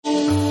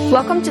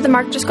Welcome to the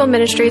Mark Driscoll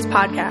Ministries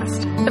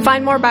podcast. To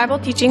find more Bible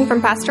teaching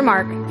from Pastor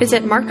Mark,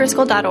 visit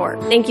markdriscoll.org.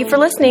 Thank you for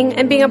listening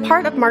and being a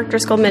part of Mark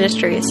Driscoll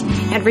Ministries.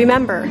 And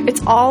remember,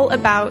 it's all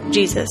about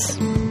Jesus.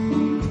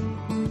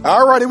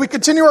 All righty, we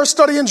continue our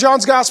study in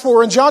John's Gospel.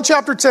 We're in John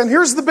chapter 10.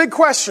 Here's the big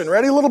question.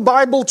 Ready? A little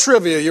Bible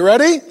trivia. You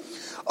ready?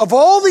 Of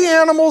all the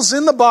animals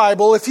in the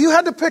Bible, if you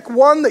had to pick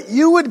one that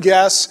you would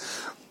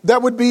guess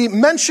that would be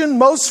mentioned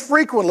most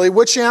frequently,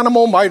 which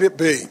animal might it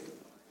be?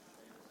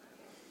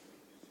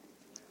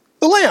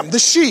 The lamb, the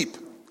sheep.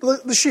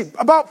 The sheep.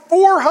 About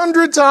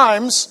 400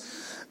 times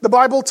the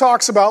Bible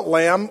talks about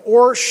lamb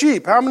or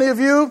sheep. How many of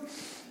you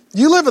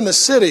live in the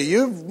city?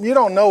 You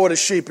don't know what a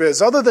sheep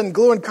is. Other than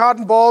gluing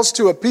cotton balls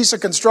to a piece of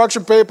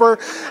construction paper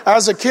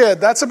as a kid,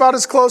 that's about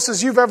as close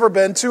as you've ever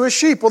been to a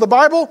sheep. Well, the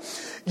Bible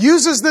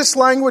uses this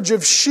language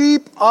of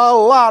sheep a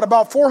lot,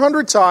 about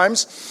 400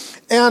 times.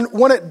 And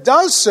when it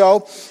does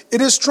so,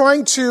 it is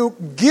trying to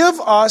give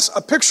us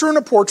a picture and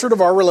a portrait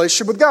of our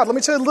relationship with God. Let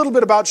me tell you a little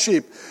bit about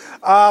sheep.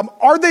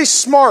 Are they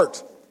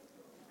smart?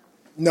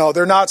 No,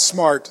 they're not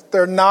smart.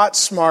 They're not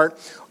smart.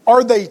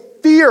 Are they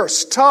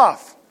fierce,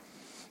 tough?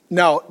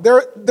 No,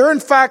 they're in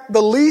fact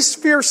the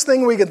least fierce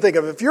thing we can think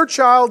of. If your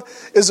child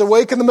is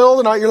awake in the middle of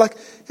the night, you're like,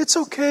 it's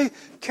okay,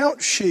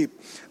 count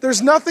sheep.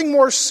 There's nothing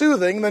more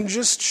soothing than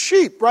just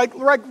sheep.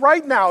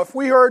 Right now, if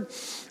we heard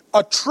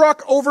a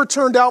truck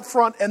overturned out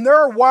front and there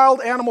are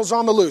wild animals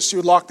on the loose, you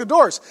would lock the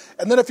doors.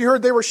 And then if you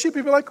heard they were sheep,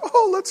 you'd be like,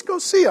 oh, let's go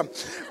see them.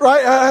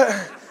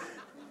 Right?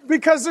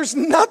 Because there's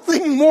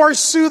nothing more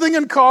soothing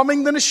and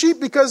calming than a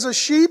sheep, because a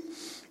sheep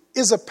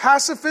is a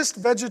pacifist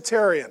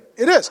vegetarian.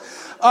 It is.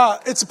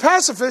 It's a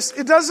pacifist.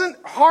 It doesn't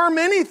harm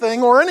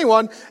anything or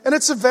anyone, and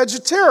it's a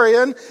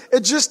vegetarian.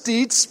 It just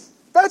eats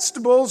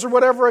vegetables or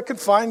whatever it can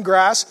find,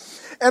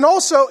 grass. And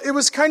also, it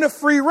was kind of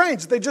free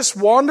range. They just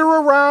wander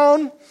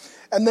around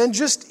and then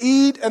just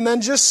eat and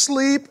then just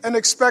sleep and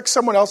expect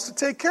someone else to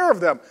take care of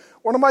them.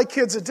 One of my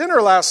kids at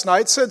dinner last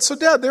night said, so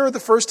Dad, they were the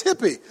first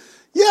hippie.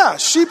 Yeah,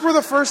 sheep were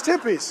the first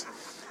hippies.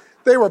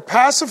 They were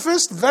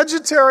pacifist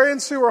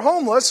vegetarians who were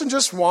homeless and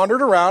just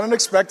wandered around and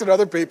expected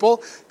other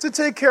people to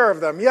take care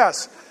of them.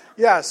 Yes,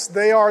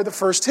 they are the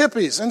first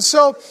hippies. And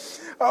so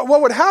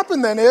what would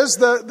happen then is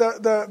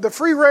the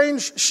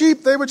free-range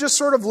sheep, they would just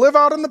sort of live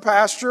out in the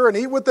pasture and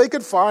eat what they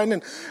could find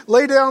and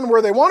lay down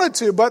where they wanted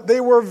to, but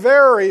they were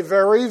very,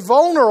 very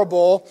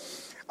vulnerable.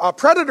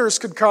 Predators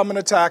could come and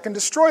attack and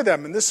destroy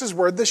them. And this is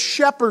where the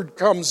shepherd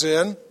comes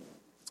in.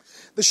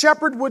 The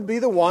shepherd would be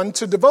the one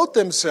to devote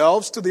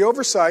themselves to the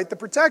oversight, the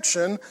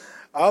protection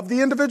of the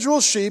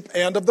individual sheep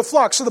and of the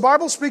flock. So the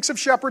Bible speaks of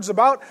shepherds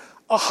about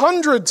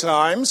 100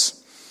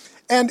 times.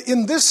 And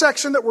in this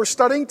section that we're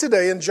studying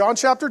today, in John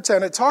chapter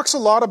 10, it talks a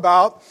lot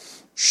about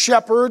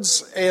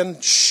shepherds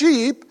and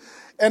sheep.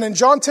 And in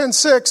John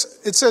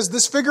 10:6, it says,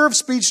 this figure of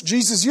speech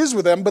Jesus used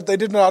with them, but they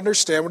did not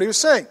understand what he was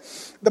saying.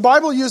 The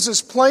Bible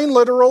uses plain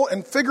literal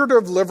and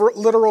figurative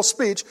literal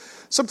speech.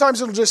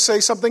 Sometimes it'll just say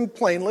something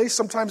plainly.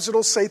 Sometimes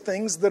it'll say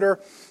things that are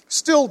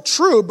still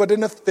true, but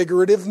in a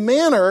figurative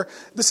manner.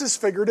 This is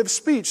figurative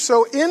speech.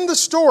 So in the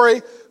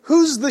story,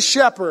 who's the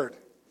shepherd?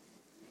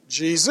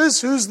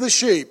 Jesus. Who's the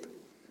sheep?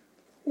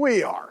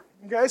 We are.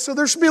 Okay, so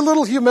there should be a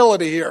little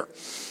humility here.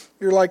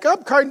 You're like,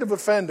 I'm kind of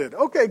offended.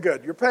 Okay,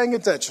 good. You're paying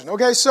attention.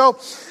 Okay, so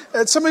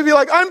some of you are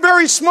like, I'm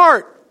very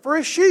smart. For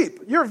a sheep,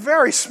 you're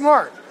very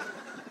smart.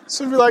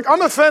 Some of you are like,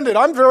 I'm offended.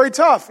 I'm very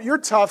tough. You're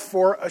tough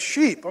for a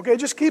sheep. Okay,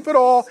 just keep it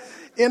all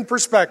in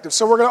perspective.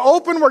 So we're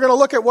going to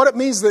look at what it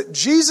means that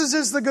Jesus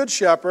is the good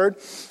shepherd.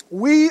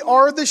 We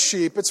are the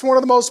sheep. It's one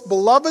of the most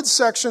beloved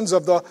sections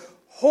of the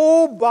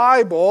whole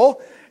Bible.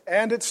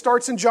 And it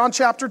starts in John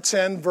chapter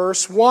 10,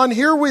 verse 1.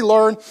 Here we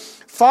learn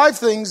 5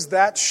 things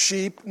that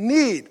sheep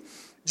need.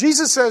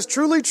 Jesus says,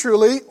 truly,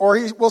 truly, or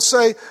he will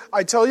say,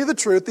 I tell you the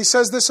truth. He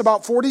says this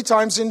about 40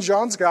 times in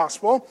John's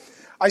gospel.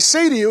 I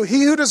say to you,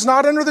 he who does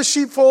not enter the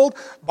sheepfold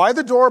by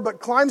the door, but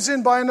climbs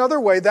in by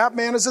another way, that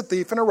man is a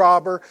thief and a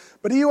robber.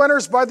 But he who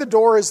enters by the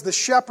door is the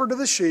shepherd of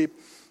the sheep.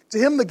 To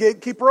him the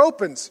gatekeeper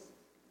opens.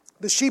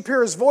 The sheep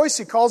hear his voice.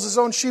 He calls his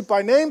own sheep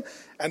by name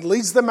and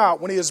leads them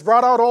out. When he has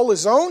brought out all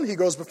his own, he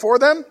goes before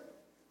them.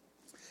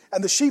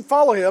 And the sheep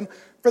follow him,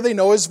 for they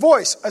know his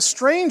voice. A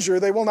stranger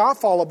they will not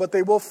follow, but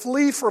they will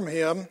flee from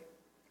him,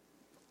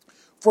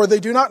 for they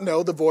do not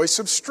know the voice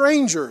of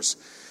strangers.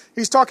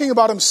 He's talking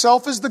about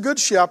himself as the good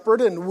shepherd,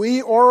 and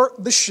we are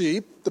the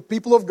sheep. The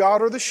people of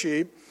God are the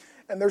sheep.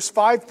 And there's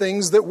 5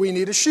 things that we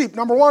need a sheep.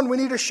 Number 1, we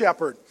need a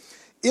shepherd.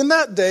 In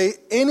that day,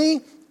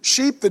 any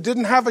sheep that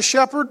didn't have a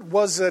shepherd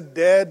was a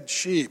dead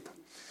sheep.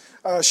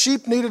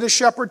 Sheep needed a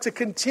shepherd to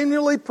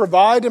continually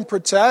provide and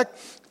protect,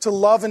 to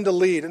love and to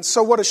lead. And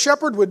so what a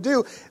shepherd would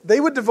do,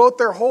 they would devote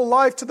their whole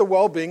life to the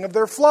well-being of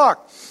their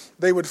flock.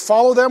 They would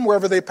follow them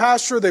wherever they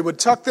pasture. They would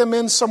tuck them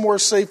in somewhere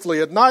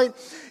safely at night.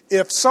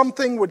 If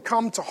something would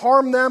come to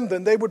harm them,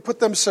 then they would put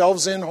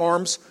themselves in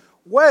harm's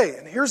way.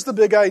 And here's the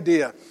big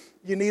idea.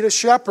 You need a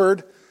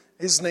shepherd.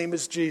 His name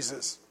is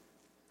Jesus.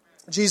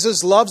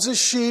 Jesus loves his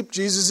sheep.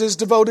 Jesus is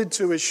devoted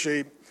to his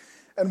sheep.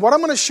 And what I'm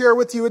going to share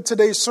with you in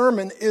today's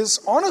sermon is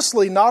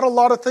honestly not a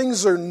lot of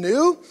things are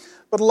new,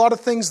 but a lot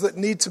of things that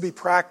need to be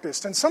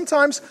practiced. And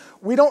sometimes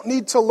we don't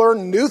need to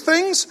learn new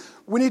things.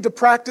 We need to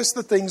practice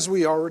the things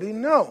we already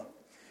know.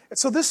 And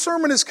so this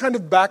sermon is kind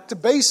of back to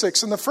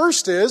basics. And the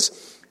first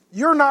is,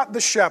 you're not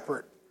the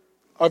shepherd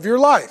of your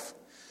life.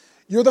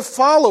 You're the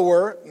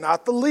follower,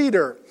 not the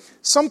leader.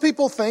 Some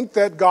people think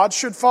that God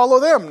should follow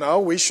them. No,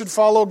 we should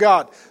follow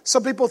God.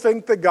 Some people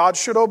think that God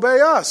should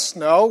obey us.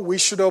 No, we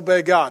should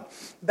obey God.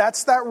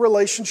 That's that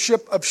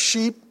relationship of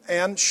sheep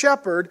and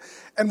shepherd.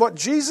 And what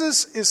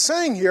Jesus is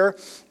saying here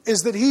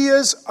is that he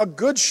is a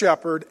good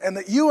shepherd and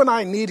that you and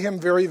I need him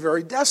very,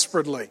 very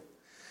desperately.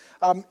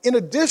 In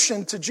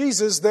addition to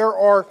Jesus, there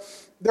are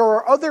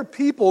other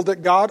people that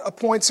God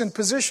appoints in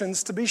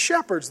positions to be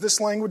shepherds. This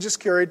language is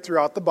carried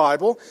throughout the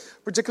Bible,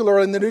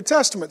 particularly in the New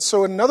Testament.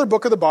 So in another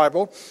book of the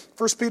Bible,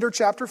 1 Peter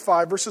chapter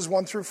 5, verses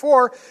 1 through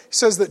 4, he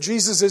says that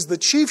Jesus is the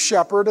chief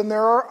shepherd and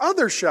there are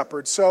other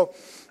shepherds. So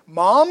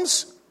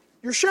moms,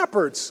 you're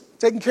shepherds,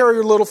 taking care of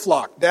your little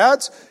flock.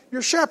 Dads,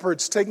 you're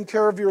shepherds, taking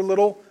care of your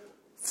little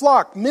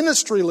flock.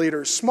 Ministry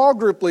leaders, small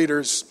group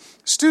leaders,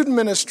 student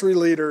ministry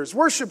leaders,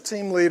 worship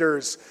team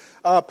leaders,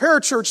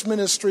 parachurch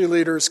ministry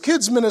leaders,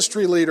 kids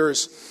ministry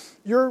leaders.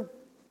 You're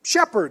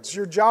shepherds.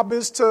 Your job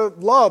is to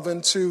love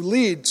and to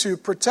lead, to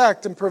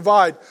protect and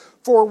provide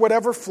for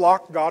whatever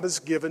flock God has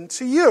given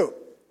to you.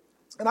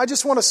 And I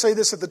just want to say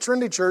this at the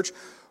Trinity Church.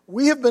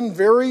 We have been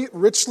very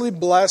richly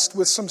blessed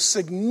with some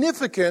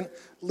significant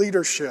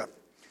leadership.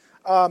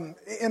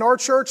 In our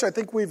church, I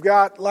think we've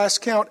got,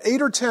 last count,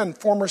 8 or 10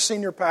 former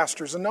senior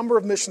pastors, a number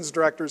of missions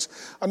directors,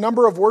 a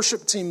number of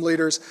worship team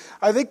leaders.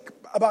 I think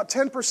about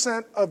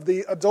 10% of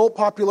the adult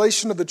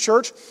population of the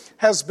church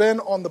has been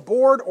on the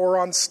board or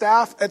on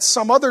staff at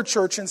some other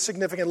church in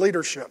significant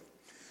leadership.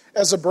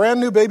 As a brand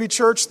new baby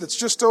church that's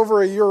just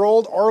over a year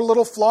old, our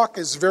little flock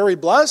is very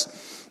blessed.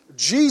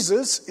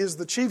 Jesus is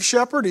the chief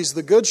shepherd. He's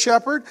the good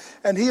shepherd.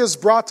 And he has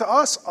brought to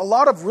us a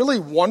lot of really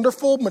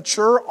wonderful,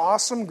 mature,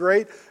 awesome,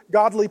 great,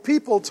 godly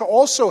people to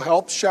also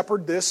help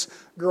shepherd this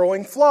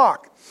growing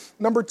flock.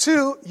 Number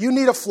 2, you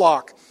need a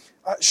flock.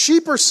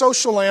 Sheep are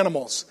social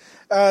animals.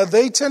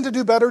 They tend to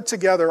do better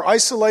together.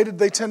 Isolated,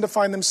 they tend to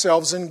find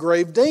themselves in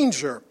grave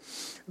danger.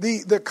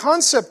 The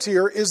concept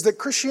here is that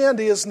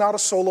Christianity is not a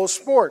solo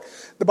sport.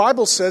 The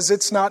Bible says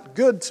it's not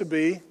good to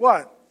be,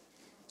 what?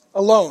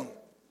 Alone.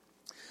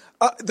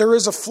 There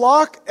is a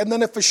flock, and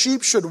then if a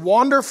sheep should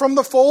wander from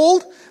the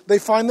fold, they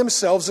find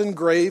themselves in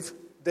grave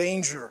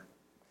danger.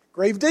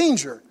 Grave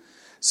danger.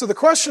 So the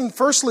question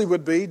firstly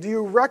would be, do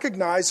you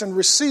recognize and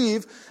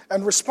receive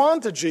and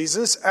respond to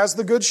Jesus as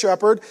the good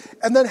shepherd?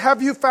 And then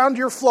have you found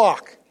your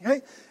flock?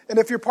 Okay? And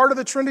if you're part of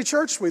the Trinity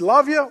Church, we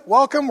love you.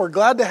 Welcome. We're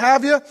glad to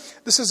have you.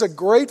 This is a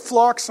great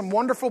flock, some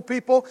wonderful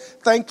people.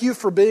 Thank you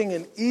for being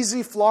an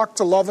easy flock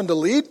to love and to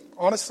lead.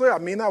 Honestly, I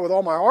mean that with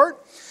all my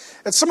heart.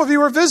 And some of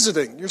you are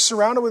visiting. You're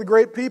surrounded with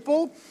great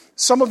people.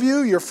 Some of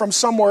you, you're from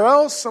somewhere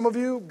else. Some of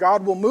you,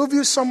 God will move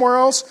you somewhere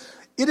else.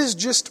 It is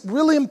just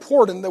really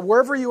important that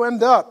wherever you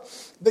end up,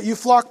 that you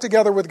flock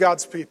together with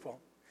God's people.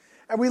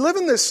 And we live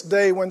in this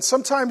day when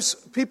sometimes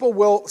people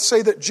will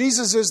say that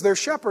Jesus is their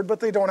shepherd, but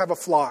they don't have a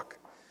flock.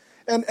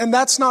 And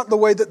that's not the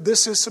way that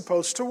this is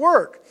supposed to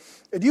work.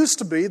 It used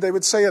to be, they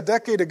would say a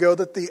decade ago,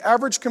 that the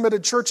average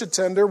committed church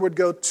attender would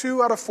go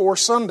 2 out of 4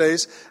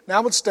 Sundays.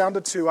 Now it's down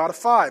to 2 out of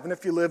 5. And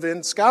if you live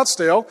in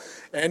Scottsdale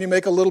and you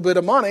make a little bit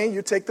of money,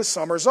 you take the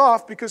summers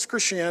off because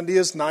Christianity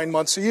is 9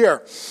 months a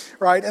year,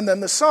 right? And then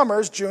the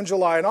summers, June,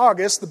 July, and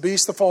August, the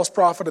beast, the false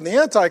prophet, and the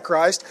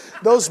Antichrist,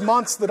 those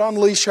months that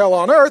unleash hell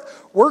on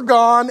earth, we're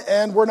gone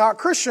and we're not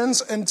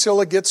Christians until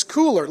it gets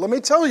cooler. Let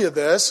me tell you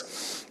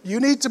this. You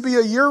need to be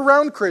a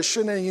year-round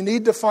Christian and you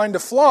need to find a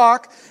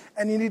flock.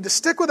 And you need to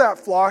stick with that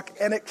flock,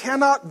 and it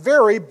cannot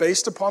vary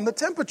based upon the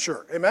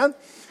temperature. Amen?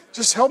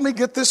 Just help me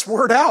get this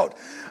word out.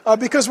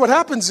 Because what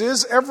happens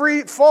is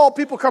every fall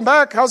people come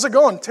back, how's it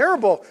going?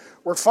 Terrible.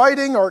 We're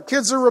fighting, our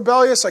kids are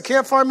rebellious, I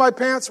can't find my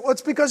pants. Well,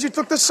 it's because you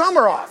took the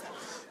summer off.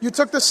 You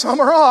took the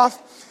summer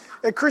off.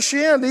 And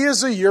Christianity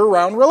is a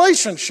year-round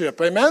relationship.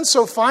 Amen?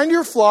 So find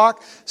your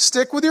flock,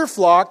 stick with your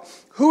flock.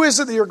 Who is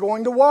it that you're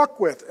going to walk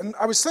with? And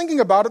I was thinking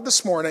about it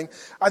this morning.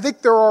 I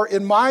think there are,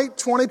 in my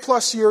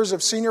 20-plus years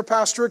of senior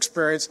pastor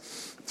experience,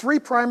 3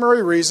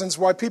 primary reasons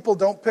why people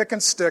don't pick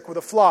and stick with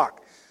a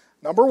flock.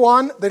 Number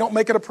 1, they don't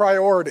make it a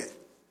priority.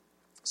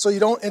 So you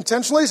don't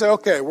intentionally say,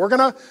 okay, we're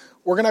gonna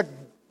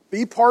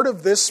be part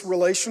of this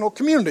relational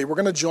community. We're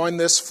going to join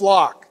this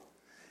flock.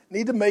 You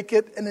need to make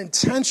it an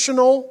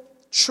intentional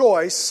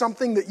choice,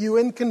 something that you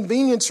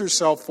inconvenience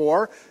yourself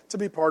for to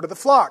be part of the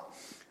flock.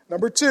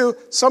 Number 2,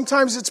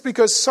 sometimes it's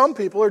because some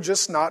people are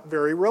just not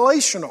very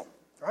relational,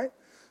 right?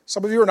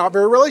 Some of you are not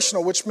very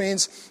relational, which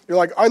means you're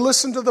like, I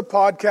listen to the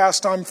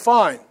podcast, I'm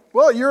fine.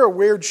 Well, you're a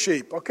weird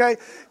sheep, okay?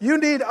 You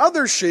need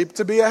other sheep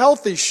to be a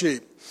healthy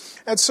sheep.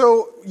 And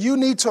so you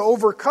need to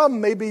overcome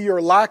maybe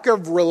your lack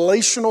of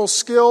relational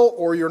skill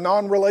or your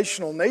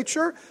non-relational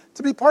nature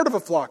to be part of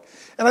a flock.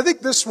 And I think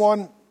this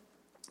one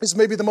is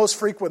maybe the most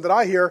frequent that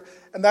I hear,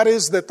 and that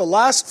is that the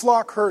last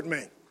flock hurt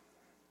me.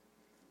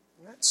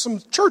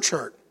 Some church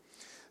hurt.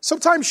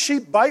 Sometimes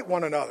sheep bite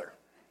one another,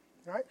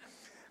 right?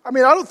 I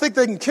mean, I don't think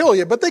they can kill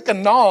you, but they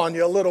can gnaw on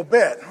you a little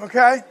bit,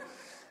 okay?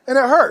 And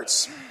it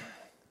hurts.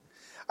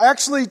 I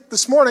actually,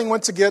 this morning,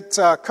 went to get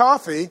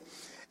coffee,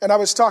 and I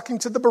was talking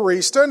to the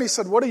barista, and he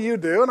said, "What do you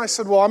do?" And I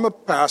said, "Well, I'm a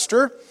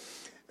pastor."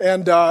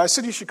 And I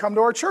said, "You should come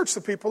to our church.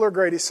 The people are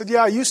great." He said,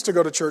 "Yeah, I used to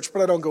go to church,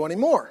 but I don't go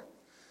anymore."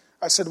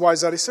 I said, "Why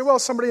is that?" He said, "Well,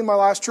 somebody in my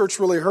last church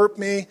really hurt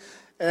me,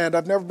 and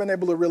I've never been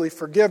able to really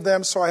forgive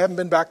them, so I haven't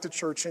been back to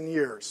church in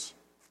years."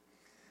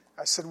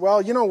 I said,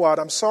 "Well, you know what?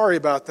 I'm sorry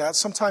about that.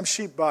 Sometimes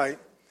sheep bite,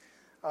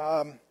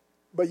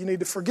 but you need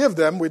to forgive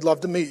them. We'd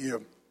love to meet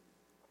you."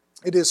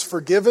 It is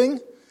forgiving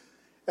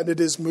and it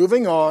is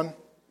moving on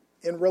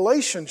in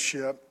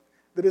relationship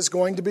that is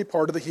going to be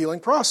part of the healing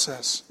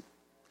process.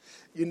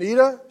 You need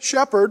a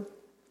shepherd,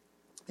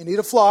 you need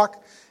a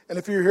flock, and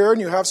if you're here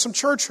and you have some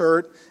church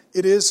hurt,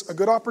 it is a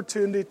good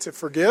opportunity to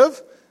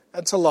forgive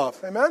and to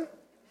love. Amen?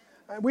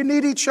 We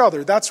need each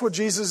other. That's what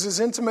Jesus is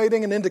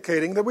intimating and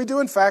indicating, that we do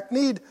in fact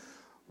need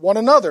one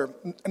another.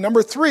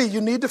 Number 3, you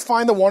need to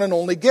find the one and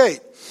only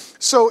gate.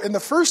 So in the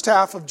first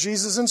half of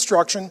Jesus'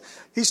 instruction,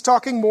 he's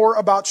talking more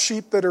about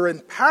sheep that are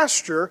in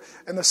pasture.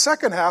 In the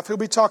second half, he'll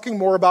be talking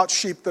more about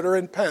sheep that are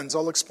in pens.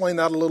 I'll explain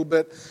that a little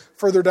bit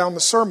further down the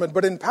sermon.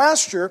 But in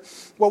pasture,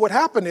 what would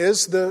happen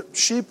is the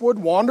sheep would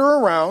wander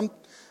around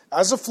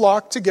as a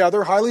flock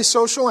together, highly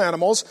social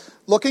animals,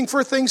 looking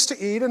for things to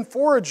eat and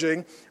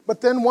foraging.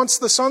 But then once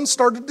the sun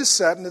started to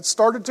set and it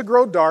started to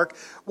grow dark,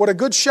 what a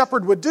good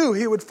shepherd would do,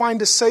 he would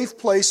find a safe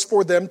place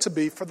for them to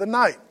be for the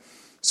night.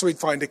 So he'd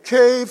find a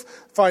cave,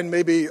 find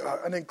maybe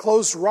an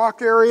enclosed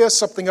rock area,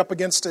 something up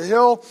against a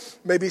hill,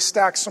 maybe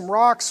stack some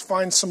rocks,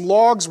 find some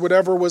logs,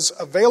 whatever was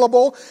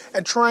available,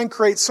 and try and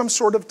create some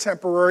sort of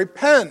temporary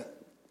pen.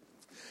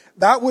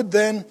 That would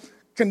then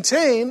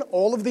contain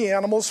all of the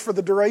animals for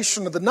the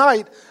duration of the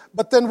night,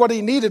 but then what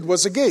he needed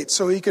was a gate.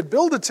 So he could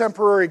build a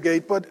temporary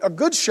gate, but a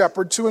good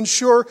shepherd, to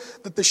ensure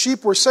that the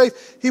sheep were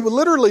safe, he would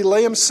literally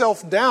lay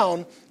himself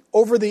down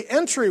over the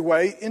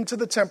entryway into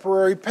the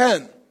temporary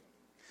pen.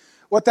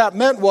 What that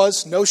meant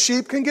was no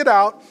sheep can get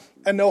out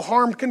and no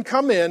harm can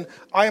come in.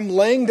 I am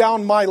laying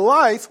down my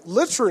life,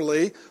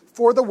 literally,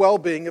 for the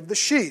well-being of the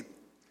sheep.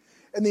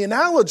 And the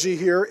analogy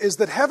here is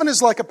that heaven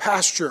is like a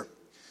pasture.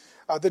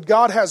 That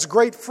God has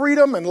great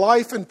freedom and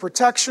life and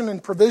protection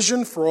and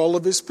provision for all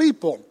of his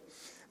people.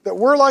 That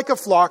we're like a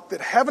flock,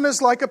 that heaven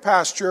is like a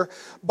pasture,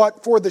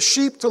 but for the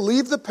sheep to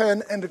leave the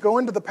pen and to go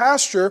into the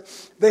pasture,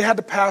 they had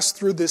to pass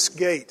through this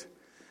gate.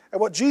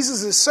 And what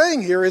Jesus is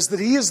saying here is that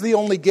he is the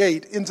only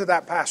gate into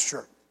that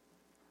pasture.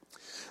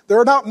 There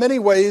are not many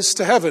ways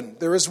to heaven.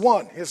 There is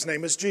one. His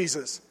name is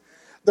Jesus.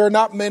 There are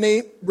not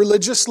many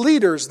religious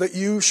leaders that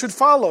you should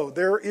follow.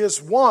 There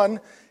is one.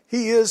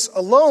 He is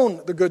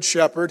alone the good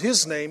shepherd.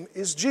 His name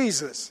is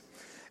Jesus.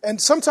 And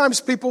sometimes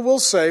people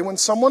will say when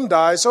someone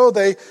dies, "Oh,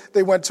 they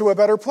went to a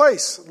better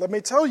place." Let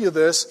me tell you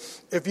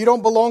this. If you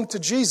don't belong to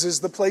Jesus,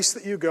 the place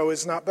that you go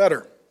is not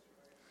better.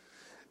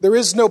 There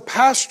is no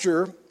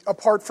pasture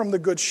apart from the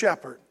good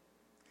shepherd.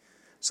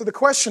 So the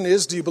question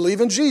is, do you believe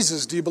in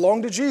Jesus? Do you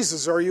belong to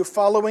Jesus? Are you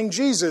following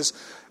Jesus?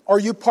 Are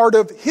you part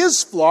of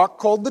his flock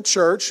called the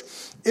church?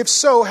 If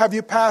so, have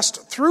you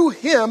passed through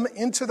him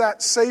into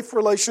that safe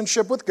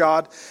relationship with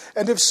God?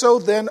 And if so,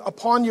 then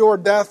upon your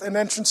death and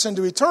entrance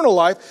into eternal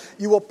life,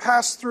 you will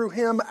pass through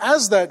him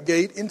as that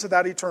gate into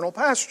that eternal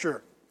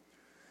pasture.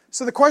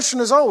 So the question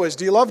is always,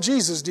 do you love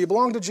Jesus? Do you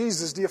belong to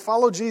Jesus? Do you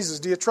follow Jesus?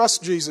 Do you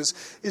trust Jesus?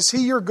 Is he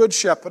your good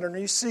shepherd? And are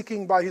you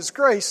seeking by his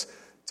grace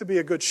to be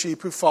a good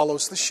sheep who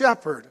follows the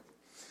shepherd?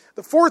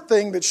 The fourth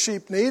thing that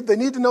sheep need, they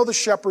need to know the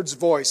shepherd's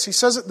voice. He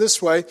says it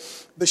this way,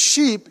 "The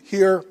sheep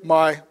hear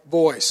my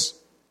voice."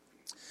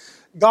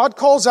 God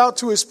calls out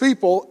to his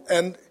people,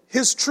 and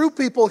his true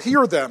people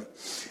hear them.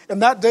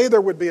 And that day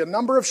there would be a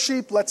number of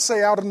sheep, let's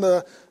say out in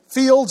the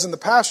fields, in the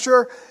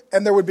pasture,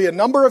 and there would be a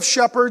number of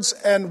shepherds,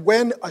 and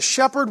when a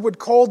shepherd would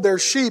call their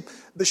sheep,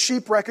 the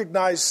sheep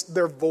recognized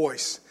their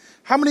voice.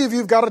 How many of you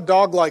have got a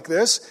dog like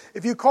this?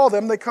 If you call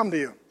them, they come to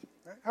you.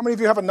 How many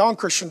of you have a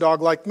non-Christian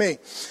dog like me?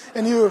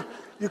 And you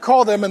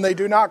call them and they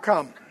do not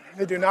come.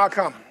 They do not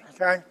come,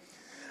 okay?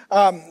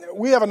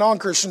 We have a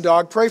non-Christian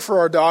dog. Pray for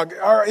our dog.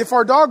 If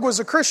our dog was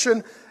a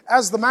Christian,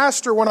 as the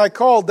master, when I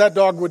called, that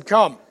dog would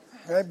come.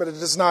 Okay? But it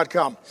does not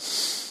come.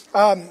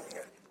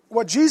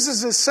 What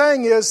Jesus is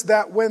saying is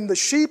that when the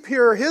sheep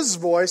hear his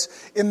voice,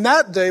 in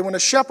that day, when a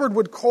shepherd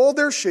would call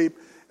their sheep,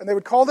 and they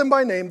would call them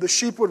by name, the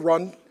sheep would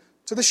run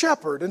to the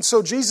shepherd. And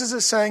so Jesus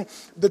is saying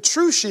the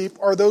true sheep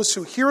are those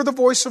who hear the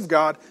voice of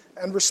God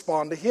and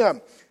respond to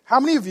him.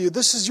 How many of you,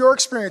 this is your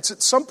experience,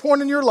 at some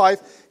point in your life,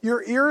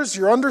 your ears,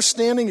 your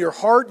understanding, your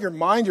heart, your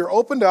mind, you're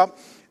opened up,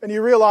 and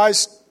you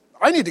realize,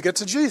 I need to get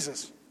to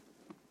Jesus.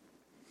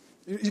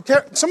 You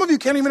can't, some of you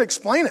can't even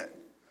explain it.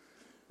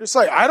 It's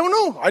like, I don't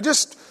know,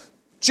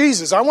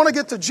 Jesus. I want to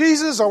get to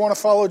Jesus. I want to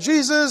follow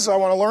Jesus. I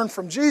want to learn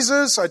from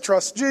Jesus. I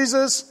trust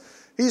Jesus.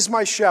 He's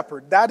my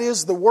shepherd. That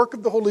is the work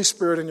of the Holy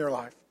Spirit in your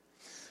life.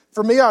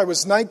 For me, I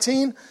was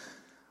 19.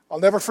 I'll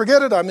never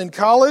forget it. I'm in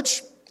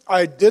college.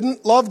 I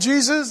didn't love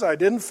Jesus. I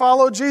didn't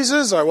follow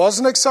Jesus. I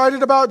wasn't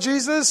excited about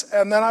Jesus.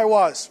 And then I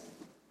was.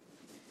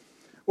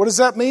 What does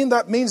that mean?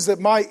 That means that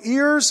my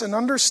ears and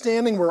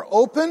understanding were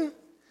open,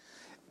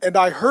 and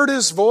I heard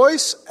his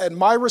voice, and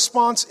my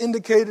response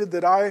indicated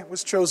that I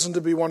was chosen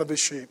to be one of his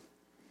sheep.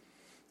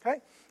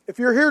 Okay? If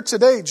you're here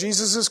today,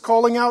 Jesus is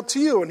calling out to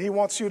you, and he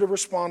wants you to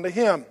respond to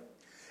him.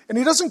 And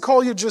he doesn't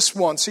call you just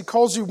once. He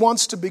calls you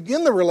once to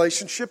begin the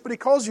relationship, but he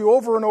calls you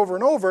over and over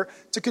and over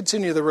to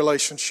continue the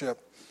relationship.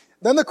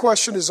 Then the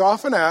question is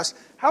often asked,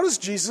 how does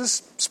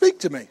Jesus speak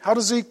to me? How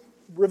does he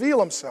reveal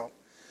himself?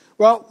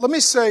 Well, let me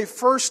say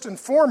first and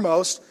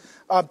foremost,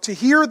 to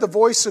hear the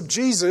voice of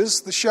Jesus,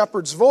 the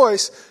shepherd's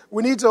voice,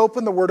 we need to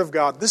open the Word of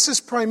God. This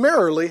is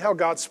primarily how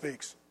God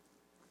speaks.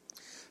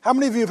 How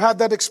many of you have had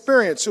that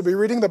experience? You'll be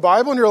reading the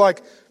Bible and you're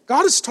like,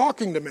 God is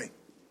talking to me.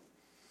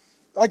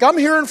 Like, I'm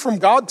hearing from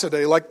God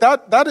today. Like,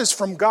 that is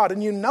from God,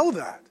 and you know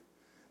that.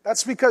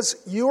 That's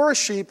because you are a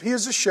sheep, he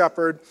is a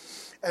shepherd,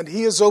 and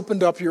he has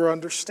opened up your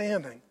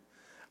understanding.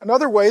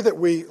 Another way that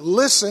we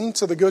listen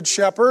to the Good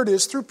Shepherd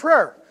is through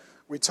prayer.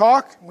 We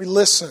talk, we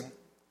listen.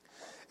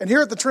 And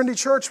here at the Trinity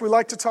Church, we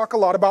like to talk a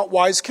lot about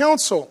wise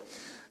counsel.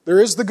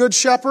 There is the Good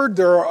Shepherd.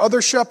 There are other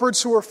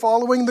shepherds who are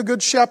following the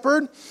Good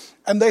Shepherd,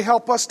 and they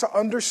help us to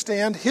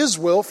understand his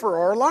will for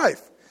our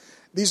life.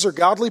 These are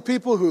godly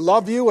people who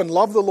love you and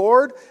love the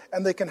Lord,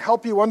 and they can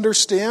help you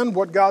understand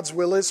what God's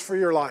will is for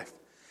your life.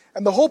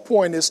 And the whole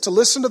point is to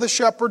listen to the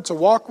shepherd, to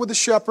walk with the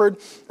shepherd,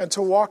 and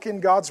to walk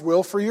in God's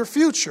will for your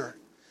future.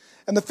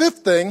 And the fifth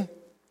thing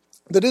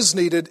that is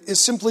needed is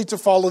simply to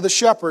follow the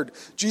shepherd.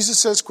 Jesus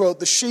says, quote,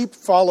 the sheep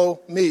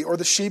follow me, or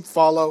the sheep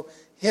follow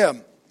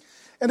him.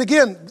 And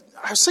again,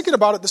 I was thinking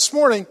about it this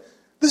morning.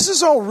 This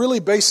is all really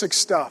basic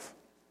stuff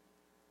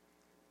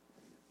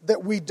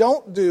that we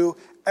don't do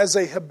as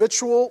a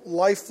habitual,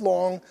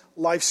 lifelong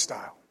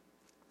lifestyle.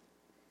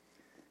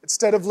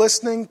 Instead of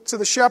listening to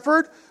the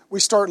shepherd, we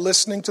start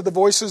listening to the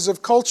voices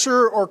of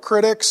culture or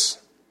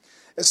critics.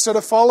 Instead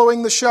of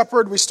following the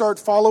shepherd, we start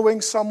following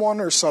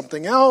someone or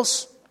something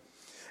else.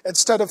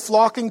 Instead of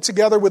flocking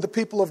together with the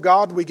people of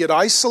God, we get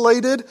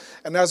isolated,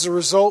 and as a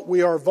result,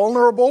 we are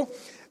vulnerable.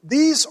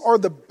 These are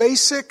the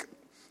basic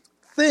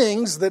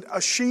things that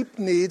a sheep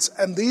needs,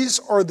 and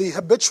these are the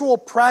habitual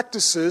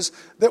practices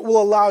that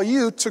will allow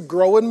you to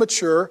grow and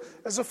mature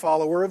as a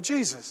follower of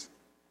Jesus.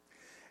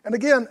 And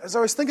again, as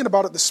I was thinking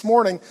about it this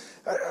morning,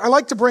 I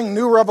like to bring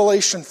new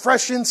revelation,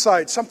 fresh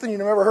insight, something you've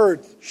never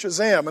heard,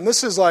 Shazam. And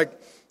this is like,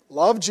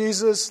 love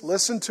Jesus,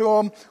 listen to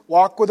him,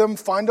 walk with him,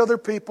 find other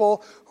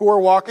people who are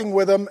walking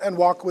with him and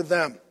walk with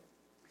them.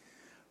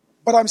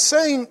 But I'm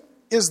saying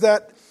is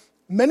that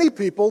many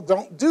people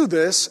don't do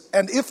this,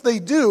 and if they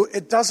do,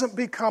 it doesn't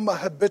become a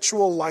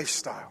habitual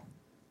lifestyle.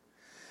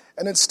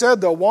 And instead,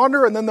 they'll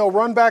wander, and then they'll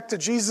run back to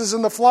Jesus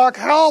in the flock.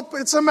 Help,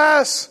 it's a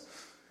mess.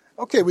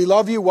 Okay, we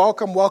love you,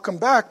 welcome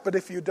back, but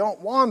if you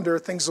don't wander,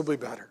 things will be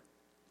better.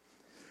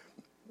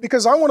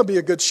 Because I want to be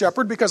a good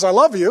shepherd, because I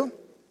love you,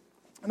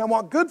 and I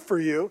want good for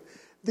you.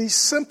 These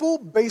simple,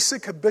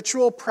 basic,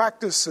 habitual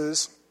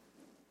practices,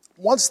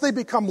 once they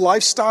become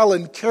lifestyle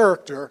and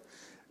character,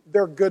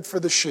 they're good for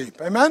the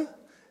sheep. Amen?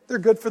 They're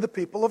good for the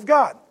people of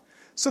God.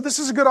 So this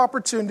is a good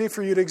opportunity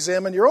for you to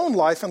examine your own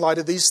life in light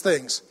of these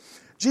things.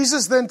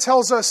 Jesus then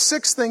tells us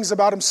 6 things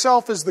about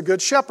himself as the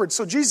good shepherd.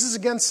 So Jesus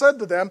again said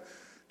to them,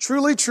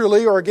 truly,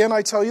 truly, or again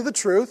I tell you the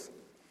truth,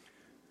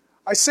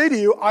 I say to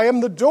you, I am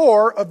the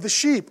door of the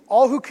sheep.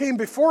 All who came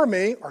before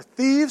me are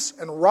thieves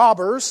and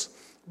robbers,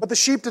 but the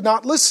sheep did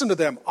not listen to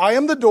them. I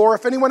am the door.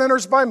 If anyone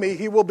enters by me,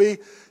 he will be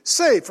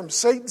saved from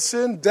Satan,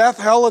 sin, death,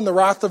 hell, and the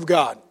wrath of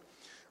God.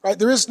 Right?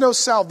 There is no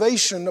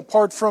salvation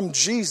apart from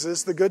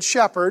Jesus, the good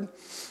shepherd,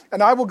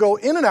 and I will go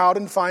in and out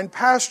and find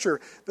pasture.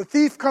 The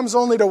thief comes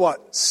only to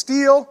what?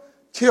 Steal,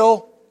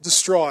 kill,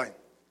 destroy.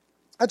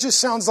 That just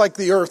sounds like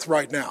the earth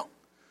right now.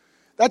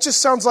 That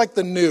just sounds like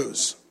the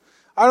news.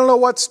 I don't know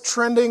what's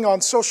trending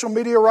on social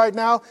media right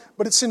now,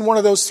 but it's in one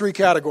of those 3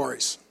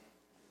 categories.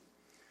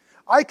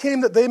 I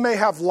came that they may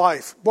have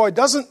life. Boy,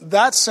 doesn't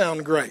that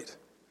sound great?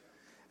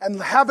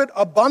 And have it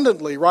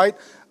abundantly, right?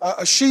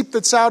 A sheep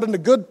that's out in a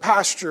good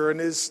pasture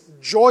and is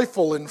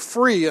joyful and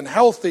free and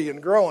healthy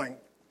and growing.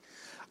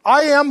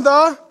 I am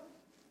the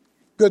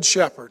good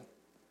shepherd.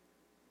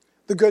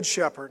 The good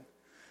shepherd.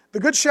 The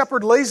good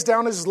shepherd lays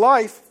down his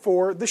life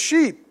for the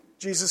sheep.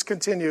 Jesus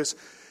continues.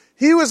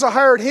 He who is a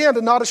hired hand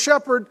and not a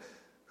shepherd,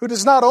 who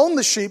does not own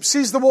the sheep,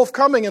 sees the wolf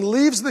coming and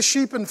leaves the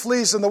sheep and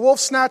flees. And the wolf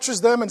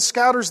snatches them and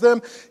scatters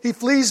them. He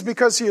flees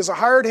because he is a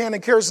hired hand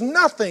and cares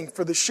nothing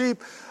for the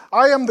sheep.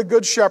 I am the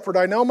good shepherd.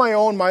 I know my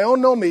own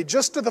know me.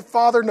 Just as the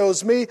Father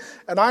knows me,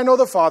 and I know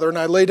the Father, and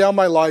I lay down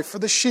my life for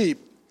the sheep.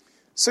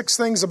 6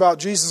 things about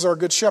Jesus, our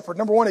good shepherd.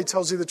 Number 1, he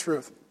tells you the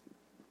truth.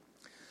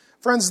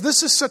 Friends,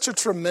 this is such a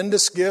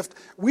tremendous gift.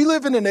 We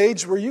live in an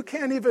age where you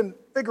can't even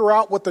figure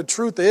out what the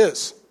truth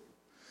is.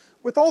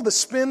 With all the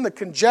spin, the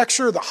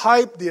conjecture, the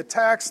hype, the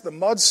attacks, the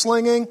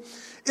mudslinging,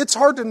 it's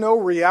hard to know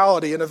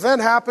reality. An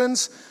event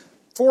happens,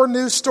 4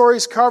 news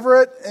stories cover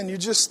it, and you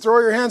just throw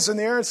your hands in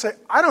the air and say,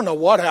 I don't know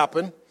what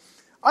happened.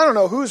 I don't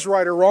know who's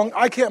right or wrong.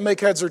 I can't make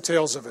heads or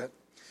tails of it.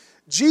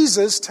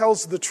 Jesus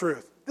tells the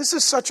truth. This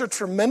is such a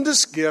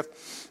tremendous gift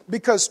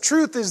because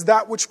truth is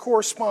that which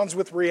corresponds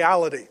with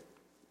reality.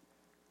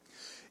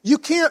 You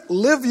can't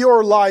live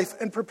your life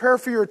and prepare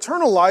for your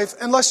eternal life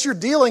unless you're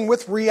dealing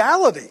with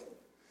reality.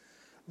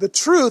 The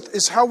truth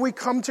is how we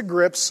come to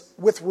grips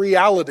with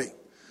reality.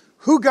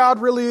 Who God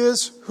really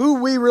is,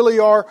 who we really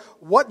are,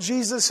 what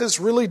Jesus has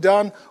really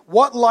done,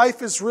 what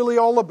life is really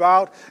all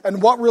about,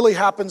 and what really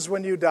happens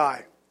when you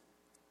die.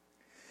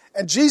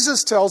 And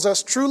Jesus tells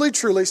us, truly,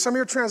 truly, some of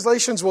your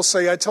translations will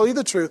say, I tell you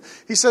the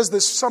truth. He says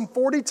this some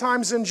 40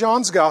 times in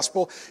John's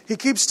gospel. He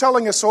keeps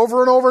telling us over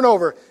and over and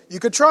over, you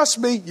could trust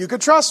me, you could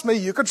trust me,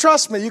 you could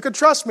trust me, you could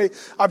trust me.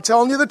 I'm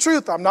telling you the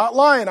truth. I'm not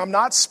lying. I'm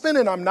not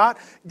spinning. I'm not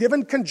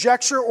giving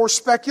conjecture or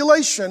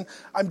speculation.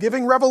 I'm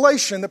giving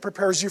revelation that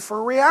prepares you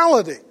for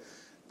reality.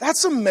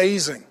 That's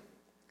amazing.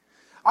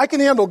 I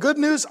can handle good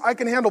news. I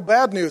can handle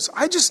bad news.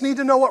 I just need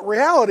to know what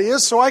reality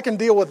is so I can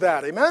deal with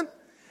that. Amen?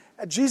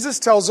 Jesus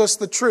tells us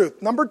the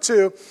truth. Number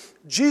 2,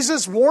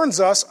 Jesus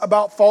warns us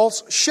about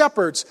false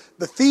shepherds,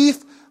 the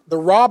thief, the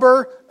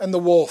robber, and the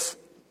wolf.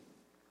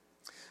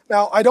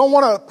 Now, I don't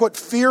want to put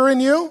fear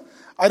in you.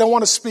 I don't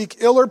want to speak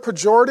ill or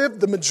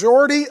pejorative. The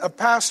majority of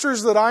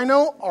pastors that I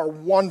know are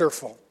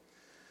wonderful.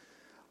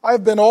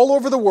 I've been all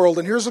over the world,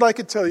 and here's what I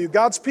could tell you.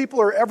 God's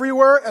people are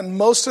everywhere, and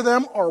most of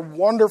them are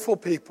wonderful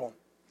people.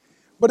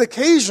 But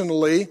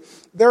occasionally,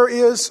 there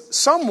is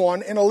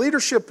someone in a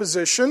leadership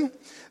position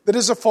that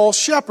is a false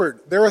shepherd.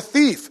 They're a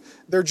thief.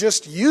 They're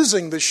just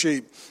using the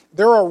sheep.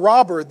 They're a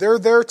robber. They're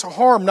there to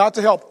harm, not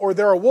to help. Or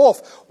they're a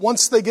wolf.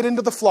 Once they get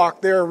into the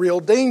flock, they're a real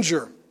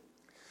danger.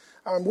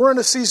 We're in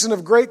a season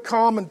of great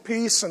calm and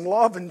peace and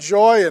love and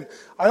joy, and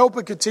I hope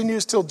it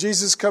continues till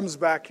Jesus comes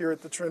back here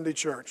at the Trinity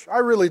Church. I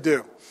really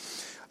do.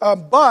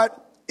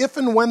 But if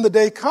and when the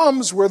day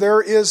comes where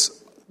there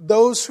is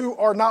those who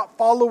are not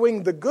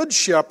following the good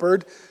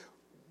shepherd,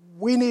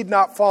 we need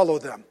not follow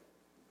them.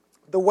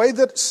 The way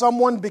that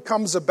someone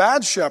becomes a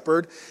bad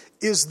shepherd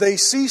is they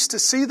cease to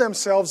see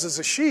themselves as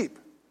a sheep.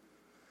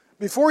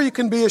 Before you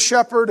can be a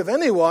shepherd of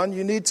anyone,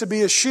 you need to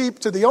be a sheep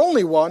to the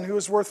only one who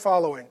is worth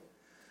following.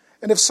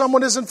 And if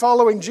someone isn't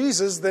following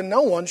Jesus, then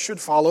no one should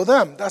follow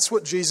them. That's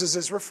what Jesus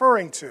is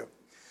referring to.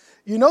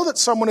 You know that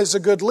someone is a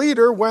good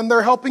leader when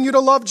they're helping you to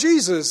love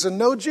Jesus and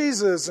know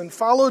Jesus and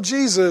follow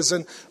Jesus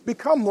and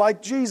become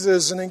like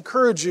Jesus and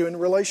encourage you in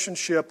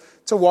relationship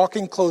to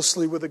walking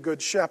closely with a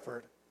good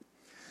shepherd.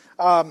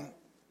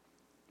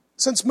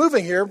 Since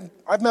moving here,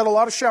 I've met a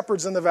lot of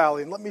shepherds in the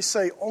valley, and let me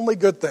say only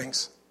good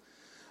things.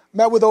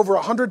 Met with over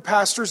 100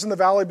 pastors in the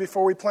valley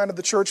before we planted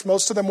the church,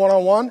 most of them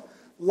one-on-one.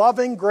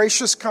 Loving,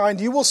 gracious, kind.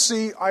 You will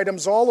see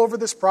items all over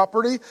this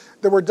property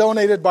that were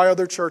donated by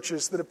other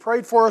churches that have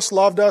prayed for us,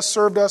 loved us,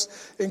 served us,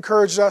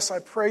 encouraged us. I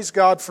praise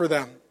God for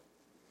them.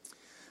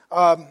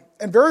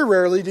 And very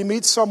rarely do you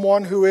meet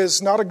someone who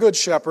is not a good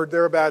shepherd,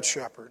 they're a bad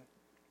shepherd.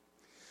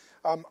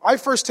 I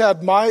first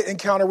had my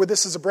encounter with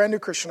this as a brand new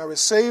Christian. I was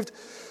saved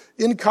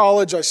in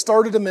college. I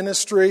started a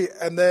ministry,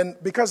 and then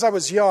because I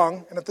was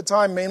young, and at the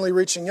time mainly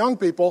reaching young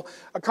people,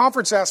 a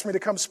conference asked me to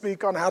come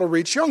speak on how to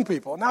reach young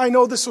people. Now I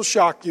know this will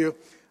shock you.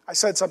 I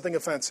said something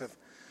offensive.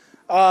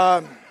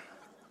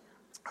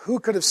 Who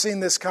could have seen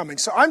this coming?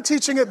 So I'm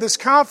teaching at this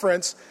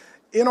conference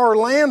in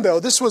Orlando.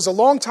 This was a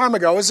long time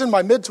ago. I was in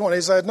my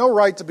mid-20s. I had no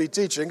right to be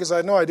teaching because I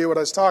had no idea what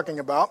I was talking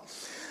about.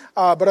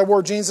 But I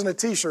wore jeans and a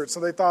T-shirt, so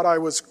they thought I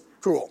was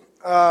cool.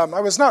 I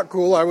was not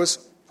cool. I was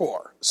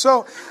poor.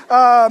 So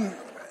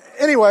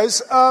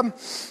anyways,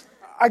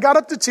 I got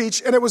up to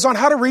teach, and it was on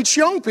how to reach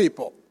young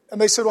people. And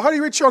they said, well, how do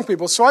you reach young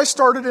people? So I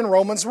started in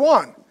Romans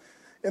 1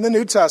 in the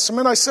New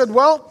Testament. I said,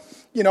 well,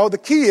 you know, the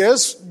key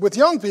is, with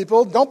young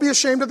people, don't be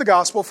ashamed of the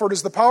gospel, for it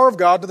is the power of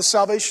God to the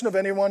salvation of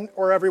anyone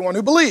or everyone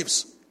who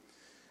believes.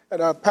 And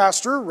a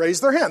pastor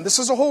raised their hand. This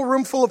is a whole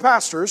room full of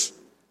pastors,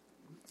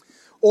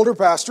 older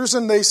pastors,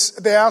 and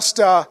they asked,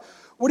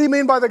 what do you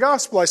mean by the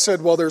gospel? I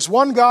said, well, there's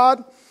one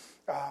God,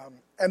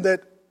 and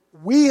that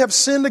we have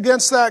sinned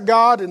against that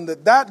God, and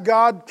that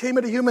God came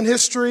into human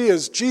history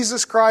as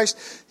Jesus Christ.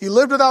 He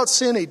lived without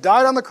sin. He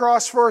died on the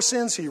cross for our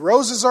sins. He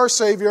rose as our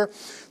Savior.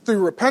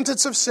 Through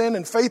repentance of sin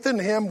and faith in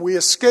Him, we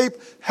escape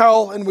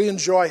hell and we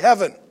enjoy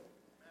heaven.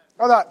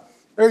 I thought,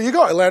 there you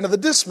go. I landed the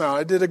dismount.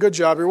 I did a good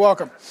job. You're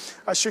welcome.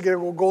 I should get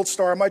a gold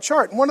star on my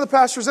chart. And one of the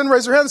pastors then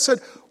raised their hand and said,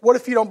 what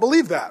if you don't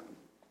believe that?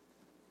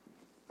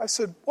 I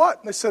said, what?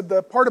 And they said,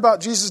 the part about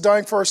Jesus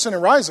dying for our sin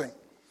and rising.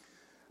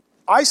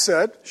 I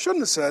said,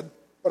 shouldn't have said,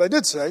 but I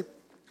did say,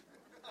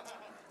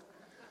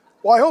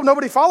 well, I hope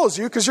nobody follows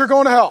you because you're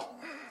going to hell.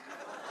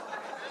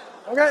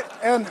 Okay?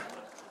 And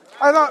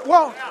I thought,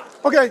 well,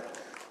 okay,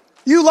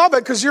 you love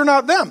it because you're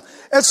not them.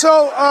 And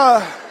so,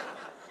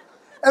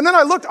 and then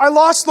I looked, I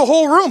lost the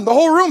whole room. The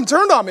whole room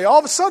turned on me. All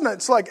of a sudden,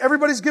 it's like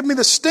everybody's giving me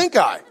the stink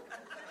eye.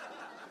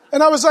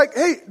 And I was like,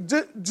 hey,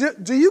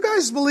 do you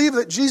guys believe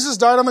that Jesus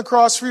died on the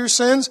cross for your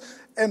sins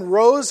and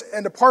rose,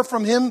 and apart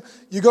from Him,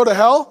 you go to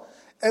hell?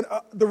 And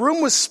the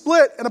room was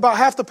split, and about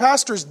half the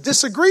pastors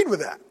disagreed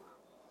with that.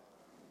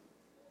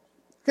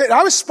 Okay,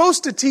 I was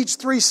supposed to teach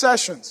 3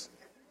 sessions.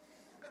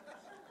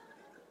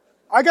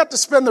 I got to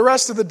spend the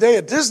rest of the day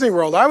at Disney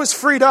World. I was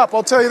freed up,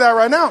 I'll tell you that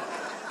right now.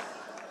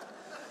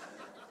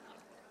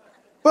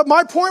 But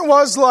my point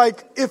was,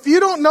 like, if you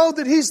don't know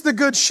that he's the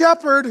good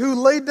shepherd who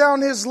laid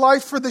down his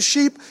life for the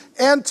sheep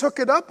and took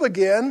it up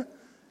again,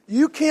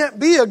 you can't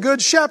be a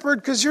good shepherd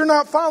because you're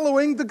not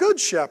following the good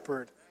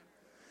shepherd.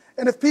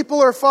 And if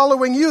people are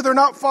following you, they're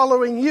not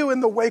following you in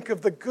the wake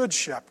of the good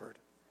shepherd.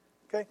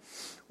 Okay?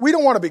 We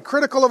don't want to be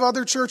critical of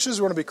other churches.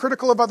 We want to be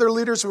critical of other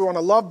leaders. We want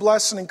to love,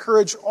 bless, and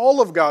encourage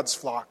all of God's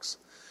flocks.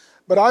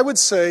 But I would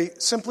say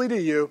simply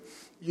to you,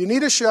 you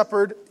need a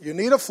shepherd, you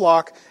need a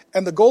flock,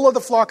 and the goal of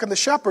the flock and the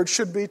shepherd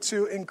should be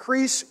to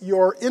increase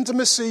your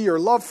intimacy, your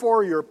love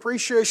for, your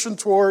appreciation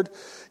toward,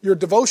 your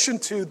devotion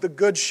to the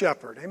good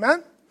shepherd.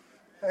 Amen?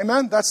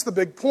 Amen? That's the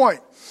big point.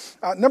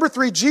 Number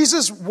 3,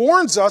 Jesus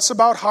warns us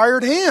about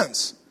hired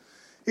hands.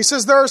 He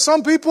says there are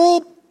some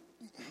people,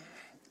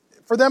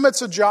 for them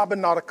it's a job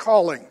and not a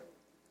calling.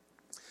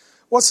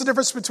 What's the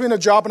difference between a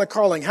job and a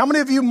calling? How many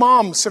of you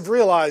moms have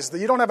realized that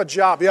you don't have a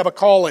job, you have a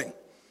calling?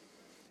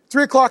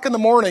 3 o'clock in the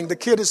morning, the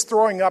kid is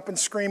throwing up and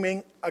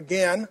screaming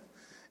again.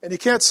 And you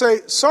can't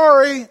say,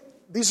 sorry,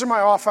 these are my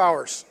off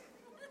hours.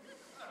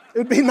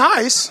 It'd be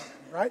nice,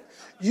 right?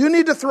 You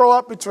need to throw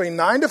up between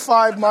 9 to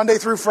 5, Monday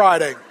through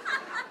Friday.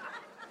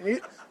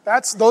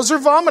 Those are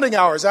vomiting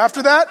hours.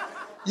 After that,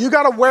 you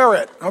got to wear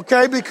it,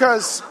 okay?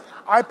 Because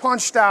I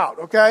punched out,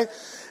 okay?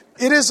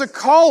 It is a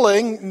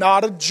calling,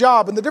 not a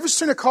job. And the difference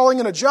between a calling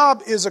and a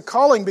job is a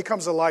calling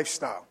becomes a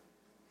lifestyle.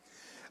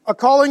 A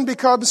calling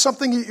becomes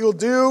something you'll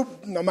do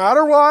no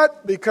matter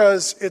what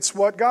because it's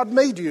what God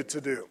made you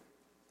to do.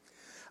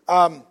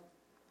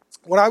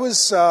 When I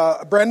was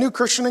a brand new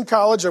Christian in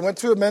college, I went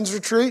to a men's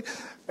retreat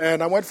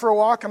and I went for a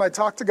walk and I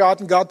talked to God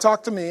and God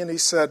talked to me and he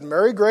said,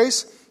 Mary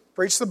Grace,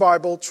 preach the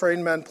Bible,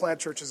 train men, plant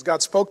churches.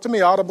 God spoke to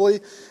me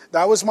audibly.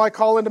 That was my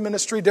call into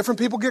ministry. Different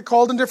people get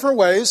called in different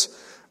ways.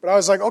 But I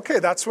was like, okay,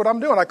 that's what I'm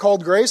doing. I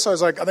called Grace. I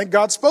was like, I think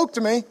God spoke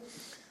to me.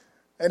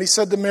 And he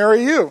said to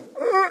marry you.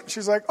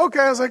 She's like, okay.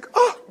 I was like,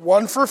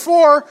 1 for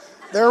 4.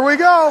 There we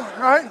go,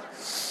 right?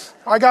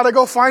 I got to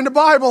go find a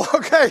Bible.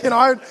 Okay,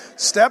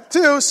 step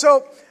 2.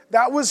 So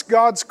that was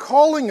God's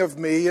calling of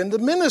me into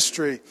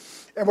ministry.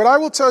 And what I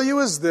will tell you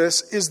is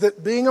this, is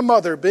that being a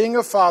mother, being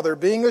a father,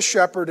 being a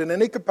shepherd in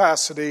any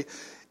capacity,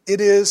 it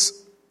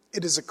is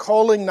a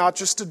calling, not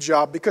just a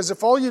job. Because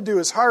if all you do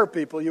is hire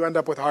people, you end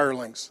up with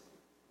hirelings.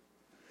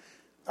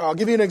 I'll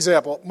give you an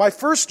example. My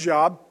first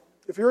job,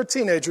 if you're a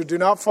teenager, do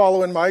not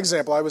follow in my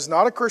example. I was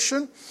not a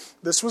Christian.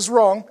 This was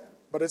wrong,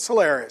 but it's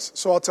hilarious.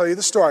 So I'll tell you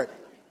the story.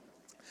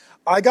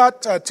 I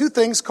got 2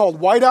 things called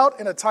whiteout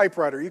and a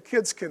typewriter. You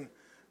kids can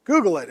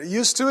Google it. It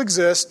used to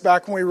exist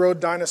back when we rode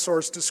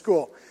dinosaurs to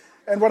school.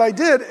 And what I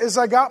did is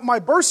I got my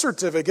birth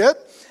certificate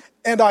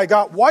and I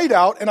got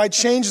whiteout and I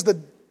changed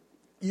the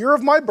year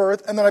of my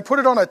birth and then I put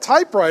it on a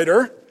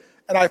typewriter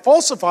and I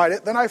falsified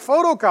it. Then I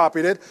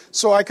photocopied it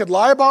so I could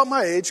lie about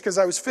my age because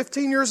I was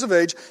 15 years of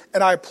age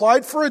and I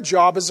applied for a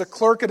job as a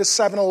clerk at a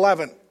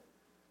 7-Eleven.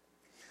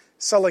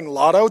 Selling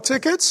lotto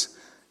tickets,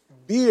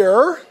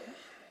 beer,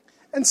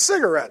 and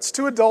cigarettes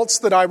to adults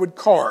that I would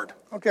card.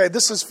 Okay,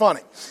 this is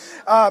funny.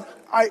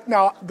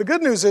 Now, the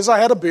good news is I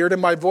had a beard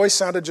and my voice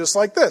sounded just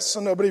like this, so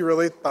nobody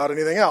really thought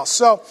anything else.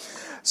 So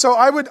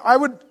I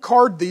would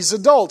card these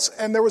adults.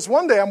 And there was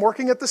one day I'm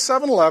working at the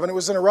 7-Eleven. It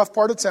was in a rough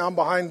part of town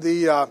behind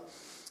the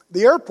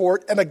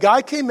airport, and a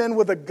guy came in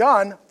with a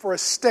gun for a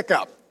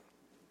stick-up.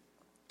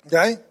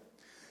 Okay?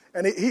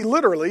 And he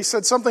literally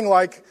said something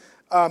like,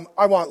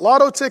 I want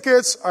lotto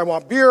tickets, I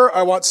want beer,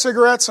 I want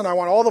cigarettes, and I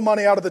want all the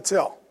money out of the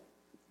till.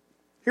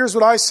 Here's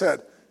what I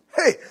said.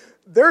 Hey,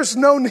 there's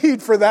no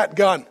need for that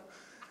gun.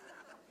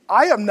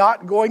 I am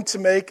not going to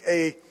make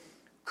a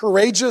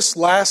courageous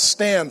last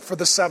stand for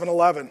the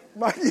 7-Eleven.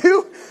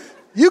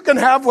 You can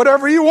have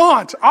whatever you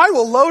want. I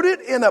will load it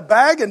in a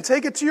bag and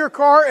take it to your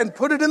car and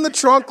put it in the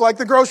trunk like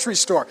the grocery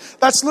store.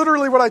 That's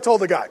literally what I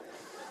told the guy.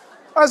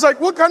 I was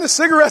like, what kind of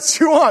cigarettes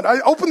do you want?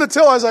 I opened the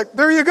till. I was like,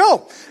 there you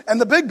go. And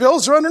the big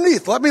bills are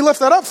underneath. Let me lift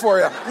that up for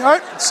you. All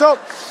right? So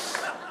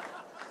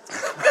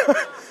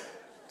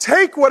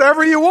take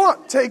whatever you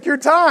want. Take your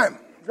time.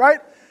 Right?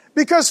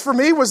 Because for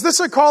me, was this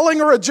a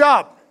calling or a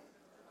job?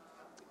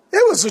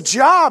 It was a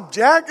job,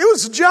 Jack. It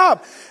was a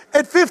job.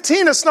 At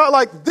 15, it's not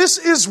like, this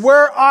is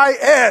where I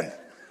end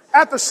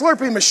at the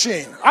Slurpee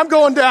machine. I'm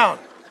going down.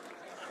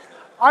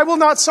 I will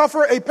not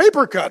suffer a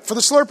paper cut for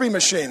the Slurpee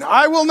machine.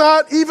 I will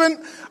not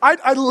even,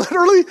 I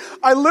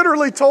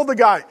literally told the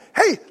guy,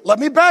 hey, let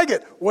me bag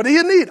it. What do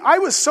you need? I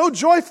was so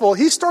joyful,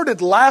 he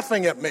started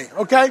laughing at me,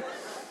 okay?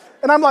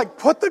 And I'm like,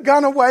 put the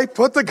gun away,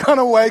 put the gun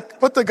away,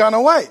 put the gun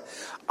away.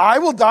 I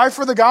will die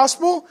for the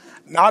gospel,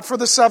 not for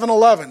the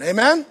 7-Eleven.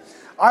 Amen?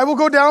 I will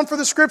go down for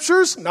the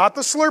scriptures, not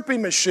the Slurpee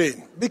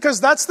machine. Because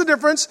that's the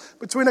difference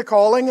between a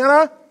calling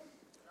and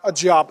a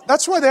job.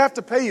 That's why they have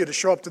to pay you to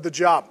show up to the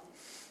job.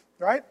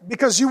 Right?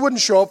 Because you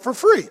wouldn't show up for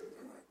free.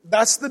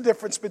 That's the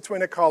difference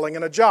between a calling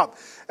and a job.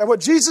 And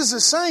what Jesus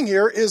is saying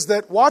here is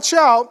that watch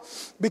out,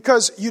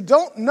 because you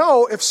don't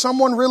know if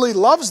someone really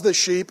loves the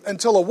sheep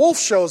until a wolf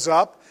shows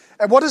up.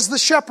 And what does the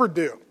shepherd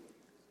do?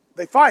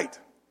 They fight.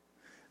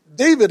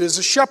 David is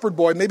a shepherd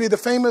boy, maybe the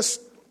famous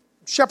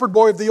shepherd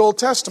boy of the Old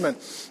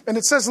Testament. And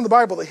it says in the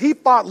Bible that he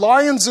fought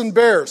lions and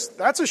bears.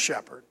 That's a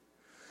shepherd.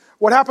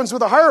 What happens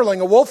with a hireling?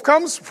 A wolf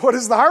comes, what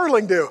does the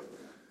hireling do?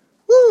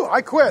 Woo,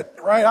 I quit,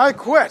 right? I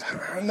quit.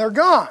 And they're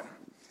gone.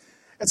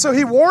 And so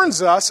he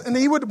warns us, and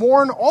he would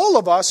warn all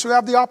of us who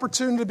have the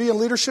opportunity to be in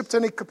leadership to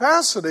any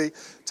capacity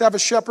to have a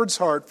shepherd's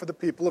heart for the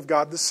people of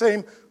God, the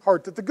same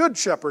heart that the good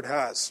shepherd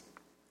has.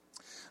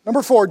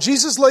 Number 4,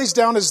 Jesus lays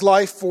down his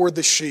life for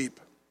the sheep.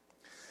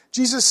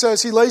 Jesus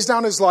says he lays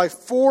down his life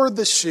for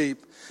the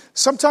sheep.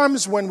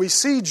 Sometimes when we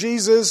see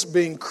Jesus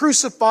being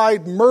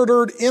crucified,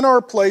 murdered in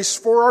our place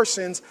for our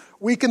sins,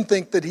 we can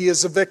think that he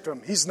is a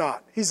victim. He's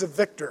not. He's a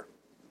victor.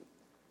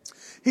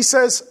 He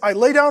says, I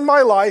lay down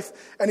my life,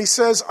 and he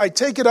says, I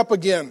take it up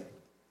again.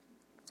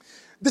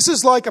 This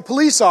is like a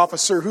police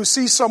officer who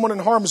sees someone in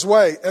harm's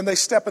way, and they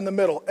step in the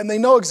middle, and they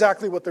know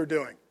exactly what they're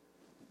doing.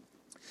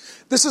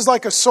 This is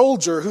like a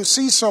soldier who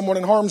sees someone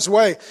in harm's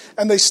way,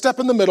 and they step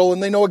in the middle,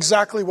 and they know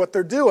exactly what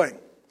they're doing.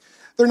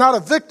 They're not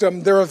a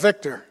victim, they're a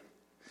victor.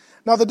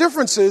 Now, the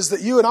difference is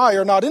that you and I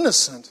are not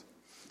innocent.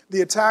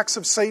 The attacks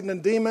of Satan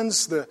and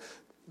demons, the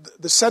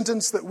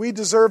sentence that we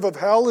deserve of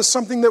hell is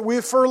something that we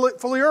have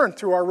fully earned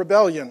through our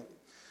rebellion.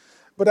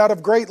 But out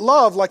of great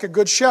love, like a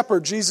good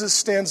shepherd, Jesus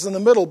stands in the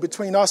middle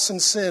between us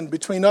and sin,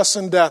 between us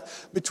and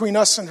death, between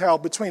us and hell,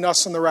 between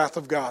us and the wrath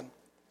of God.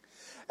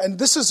 And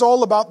this is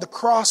all about the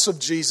cross of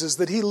Jesus,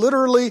 that he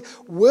literally,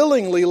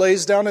 willingly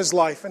lays down his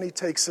life and he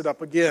takes it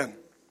up again.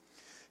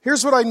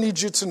 Here's what I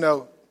need you to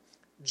know.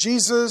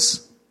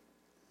 Jesus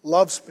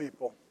loves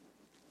people.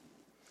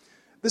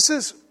 This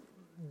is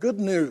good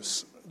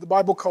news. The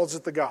Bible calls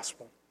it the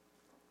gospel.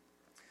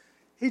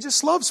 He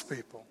just loves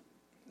people.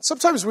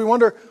 Sometimes we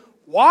wonder,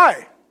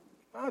 why?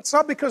 Well, it's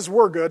not because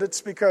we're good,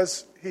 it's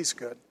because he's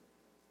good.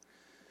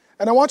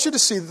 And I want you to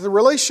see that the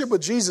relationship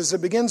with Jesus,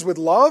 it begins with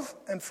love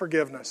and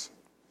forgiveness.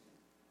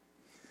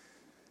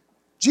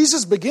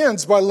 Jesus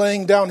begins by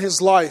laying down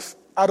his life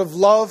out of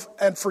love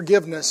and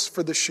forgiveness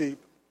for the sheep.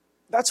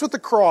 That's what the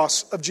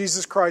cross of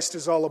Jesus Christ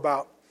is all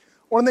about.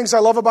 One of the things I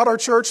love about our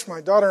church,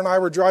 my daughter and I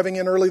were driving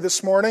in early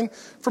this morning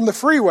from the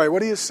freeway.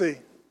 What do you see?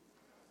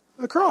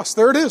 The cross.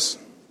 There it is.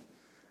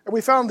 And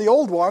we found the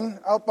old one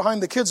out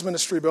behind the kids'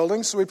 ministry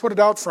building, so we put it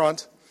out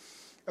front.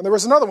 And there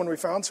was another one we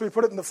found, so we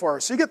put it in the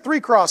forest. So you get 3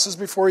 crosses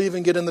before you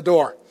even get in the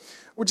door,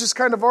 which is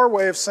kind of our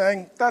way of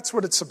saying that's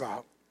what it's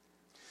about.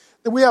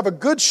 That we have a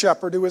good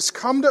shepherd who has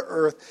come to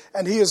earth,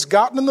 and he has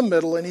gotten in the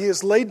middle, and he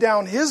has laid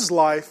down his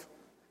life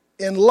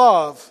in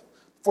love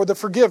for the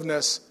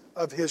forgiveness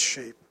of his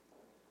sheep.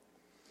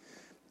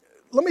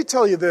 Let me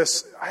tell you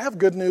this. I have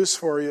good news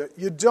for you.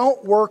 You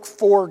don't work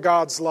for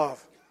God's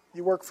love.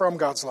 You work from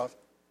God's love.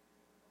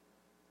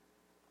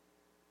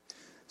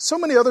 So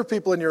many other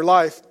people in your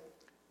life,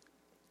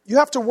 you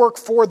have to work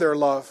for their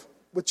love.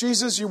 With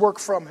Jesus, you work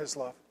from his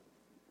love.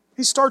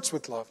 He starts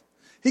with love.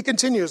 He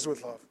continues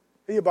with love.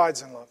 He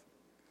abides in love.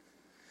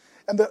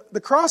 And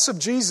the cross of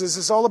Jesus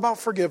is all about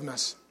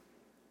forgiveness.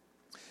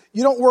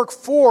 You don't work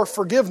for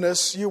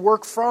forgiveness, you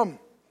work from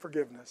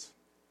forgiveness.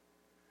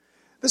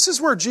 This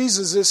is where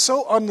Jesus is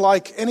so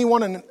unlike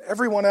anyone and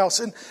everyone else.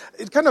 And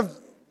it kind of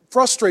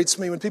frustrates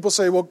me when people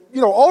say, well,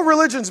 all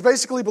religions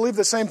basically believe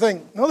the same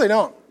thing. No, they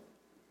don't.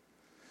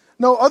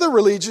 No, other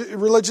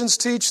religions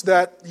teach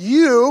that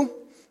you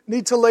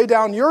need to lay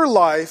down your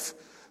life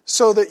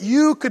so that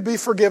you could be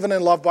forgiven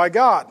and loved by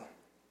God.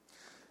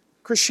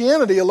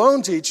 Christianity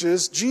alone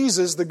teaches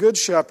Jesus, the Good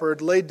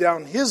Shepherd, laid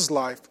down his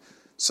life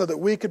so that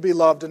we could be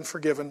loved and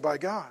forgiven by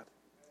God.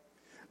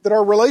 That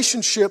our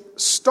relationship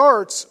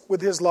starts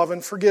with his love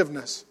and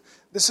forgiveness.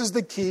 This is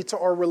the key to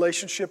our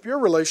relationship, your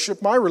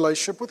relationship, my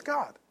relationship with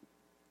God.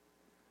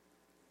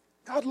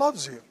 God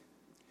loves you.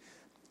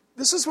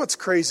 This is what's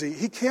crazy.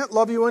 He can't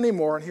love you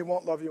anymore, and he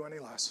won't love you any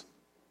less.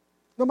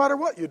 No matter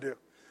what you do.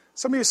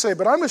 Some of you say,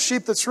 but I'm a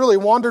sheep that's really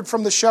wandered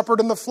from the shepherd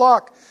and the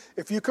flock.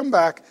 If you come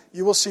back,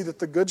 you will see that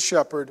the good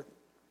shepherd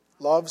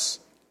loves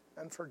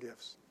and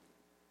forgives.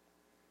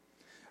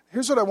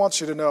 Here's what I want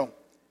you to know.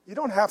 You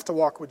don't have to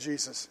walk with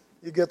Jesus.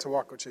 You get to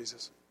walk with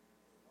Jesus.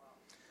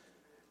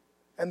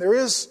 And there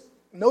is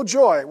no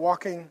joy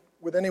walking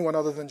with anyone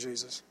other than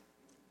Jesus.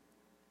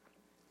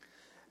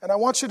 And I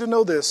want you to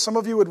know this. Some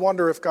of you would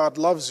wonder if God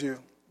loves you.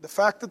 The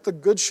fact that the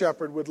good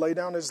shepherd would lay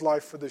down his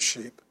life for the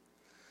sheep,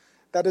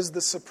 that is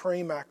the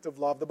supreme act of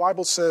love. The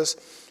Bible says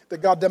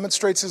that God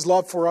demonstrates his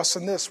love for us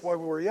in this: while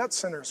we were yet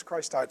sinners,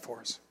 Christ died for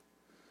us.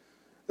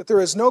 That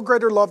there is no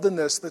greater love than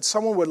this, that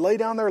someone would lay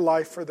down their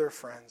life for their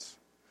friends.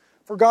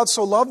 For God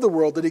so loved the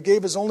world that he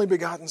gave his only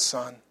begotten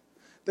Son,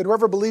 that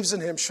whoever believes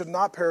in him should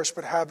not perish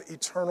but have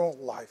eternal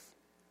life.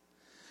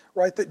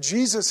 Right? That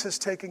Jesus has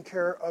taken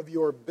care of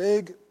your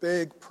big,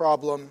 big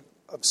problem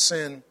of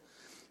sin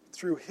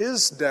through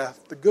his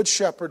death, the good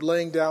shepherd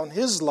laying down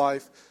his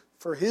life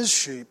for his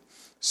sheep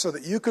so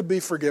that you could be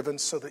forgiven,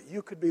 so that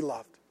you could be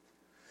loved,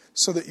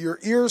 so that your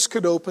ears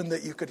could open,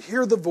 that you could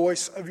hear the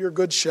voice of your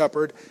good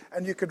shepherd,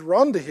 and you could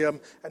run to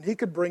him, and he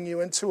could bring you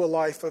into a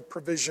life of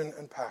provision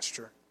and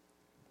pasture.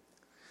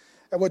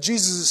 And what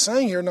Jesus is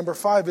saying here, number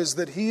 5, is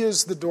that he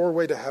is the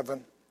doorway to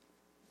heaven.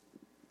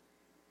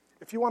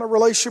 If you want a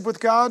relationship with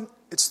God,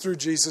 it's through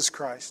Jesus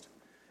Christ.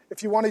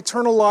 If you want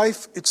eternal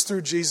life, it's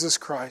through Jesus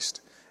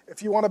Christ.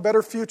 If you want a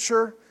better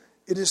future,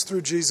 it is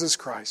through Jesus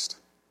Christ.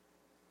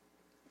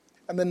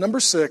 And then number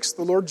 6,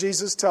 the Lord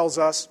Jesus tells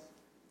us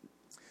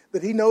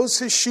that he knows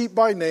his sheep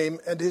by name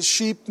and his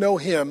sheep know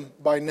him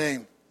by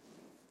name.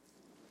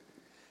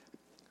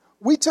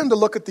 We tend to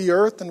look at the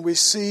earth and we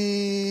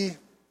see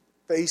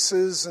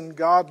faces, and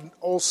God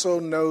also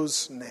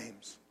knows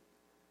names.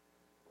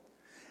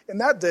 In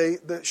that day,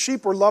 the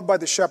sheep were loved by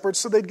the shepherds,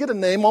 so they'd get a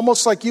name,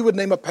 almost like you would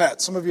name a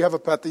pet. Some of you have a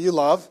pet that you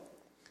love.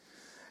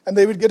 And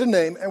they would get a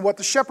name, and what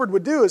the shepherd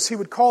would do is he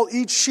would call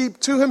each sheep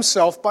to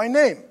himself by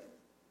name.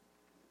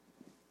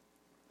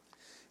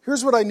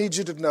 Here's what I need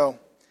you to know.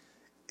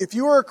 If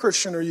you are a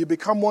Christian or you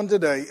become one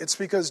today, it's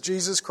because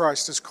Jesus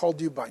Christ has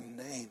called you by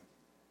name.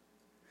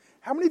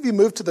 How many of you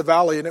moved to the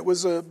valley and it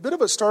was a bit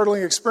of a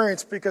startling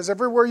experience because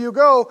everywhere you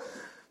go,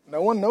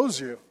 no one knows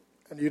you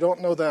and you don't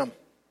know them?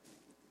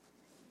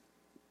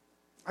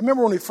 I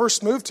remember when we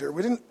first moved here,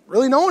 we didn't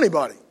really know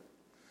anybody.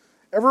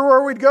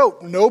 Everywhere we'd go,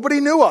 nobody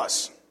knew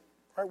us.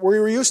 Right? We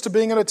were used to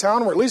being in a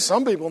town where at least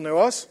some people knew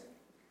us.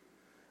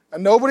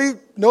 And nobody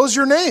knows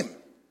your name.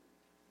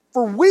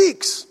 For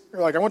weeks,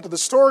 you're like, I went to the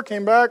store,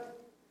 came back,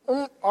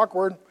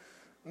 awkward.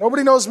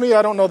 Nobody knows me,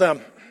 I don't know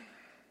them.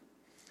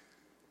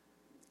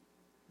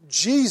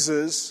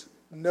 Jesus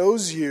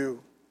knows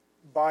you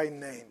by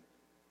name.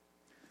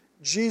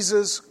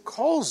 Jesus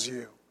calls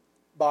you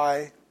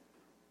by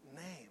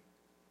name.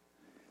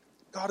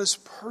 God is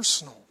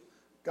personal.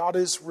 God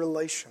is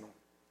relational.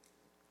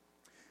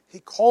 He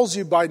calls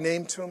you by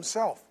name to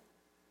himself.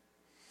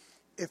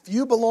 If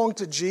you belong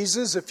to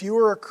Jesus, if you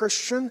are a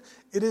Christian,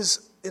 it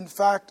is, in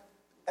fact,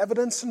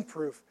 evidence and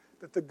proof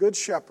that the Good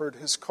Shepherd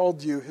has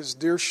called you his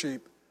dear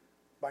sheep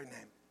by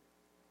name.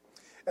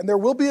 And there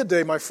will be a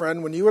day, my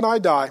friend, when you and I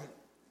die,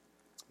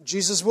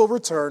 Jesus will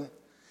return,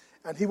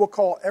 and he will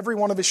call every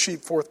one of his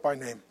sheep forth by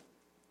name.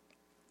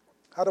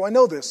 How do I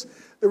know this?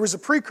 There was a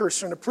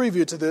precursor and a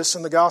preview to this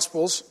in the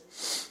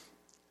Gospels.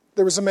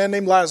 There was a man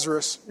named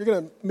Lazarus. You're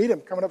going to meet him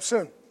coming up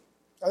soon.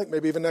 I think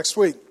maybe even next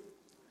week.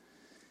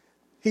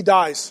 He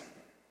dies.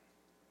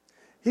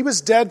 He was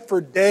dead for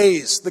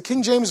days. The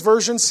King James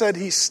Version said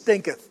he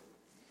stinketh.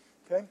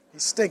 Okay? He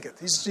stinketh.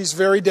 He's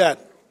very dead.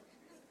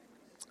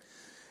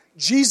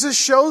 Jesus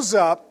shows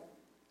up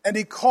and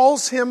he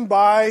calls him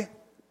by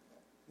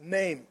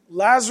name.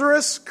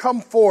 Lazarus,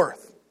 come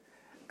forth.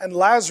 And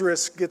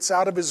Lazarus gets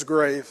out of his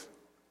grave.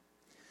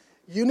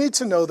 You need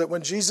to know that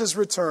when Jesus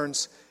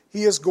returns,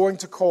 he is going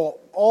to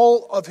call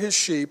all of his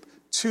sheep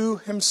to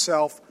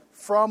himself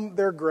from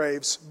their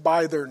graves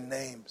by their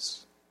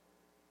names.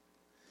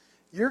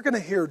 You're going to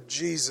hear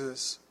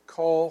Jesus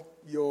call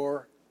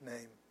your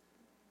name.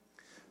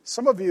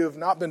 Some of you have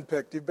not been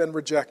picked. You've been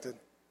rejected.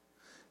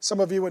 Some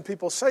of you, when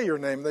people say your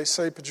name, they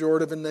say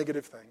pejorative and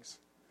negative things.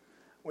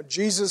 When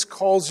Jesus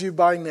calls you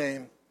by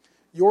name,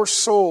 your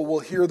soul will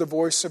hear the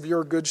voice of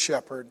your good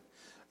shepherd.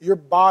 Your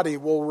body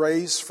will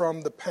raise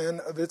from the pen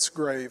of its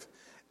grave,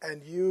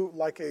 and you,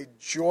 like a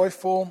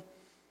joyful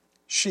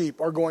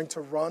sheep, are going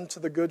to run to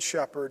the good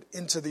shepherd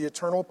into the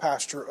eternal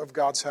pasture of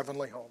God's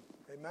heavenly home.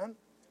 Amen?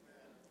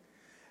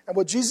 And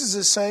what Jesus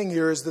is saying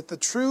here is that the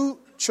true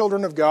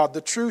children of God,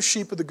 the true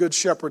sheep of the good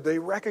shepherd, they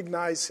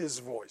recognize his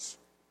voice.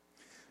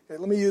 Okay,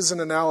 let me use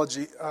an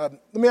analogy.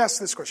 Let me ask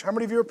this question. How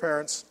many of you are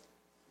parents?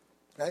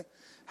 Okay?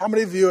 How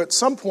many of you at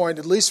some point,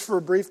 at least for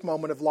a brief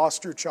moment, have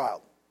lost your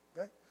child?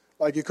 Okay?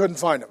 Like you couldn't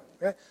find him.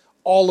 Okay?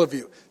 All of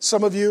you.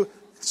 Some of you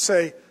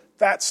say,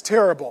 that's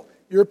terrible.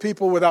 You're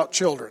people without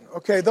children.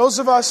 Okay, those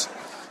of us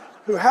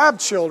who have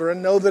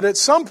children know that at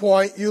some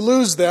point you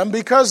lose them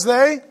because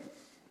they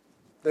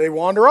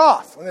wander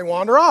off. And they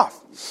wander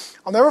off.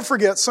 I'll never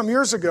forget, some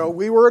years ago,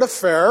 we were at a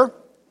fair,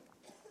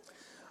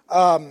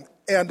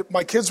 and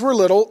my kids were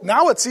little.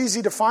 Now it's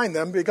easy to find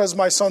them because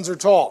my sons are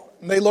tall.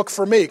 And they look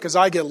for me because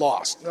I get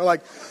lost. They're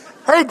like,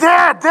 hey,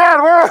 Dad,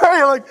 where are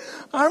you? Like,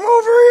 I'm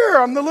over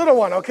here. I'm the little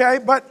one, okay?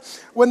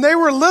 But when they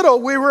were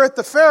little, we were at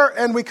the fair,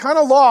 and we kind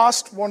of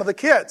lost one of the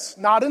kids.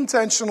 Not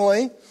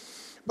intentionally,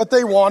 but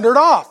they wandered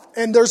off.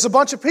 And there's a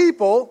bunch of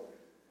people,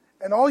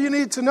 and all you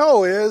need to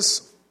know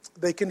is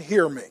they can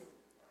hear me.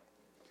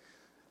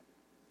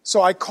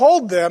 So I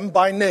called them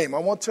by name. I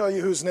won't tell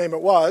you whose name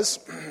it was.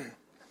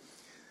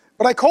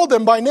 But I called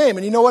them by name,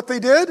 and you know what they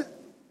did?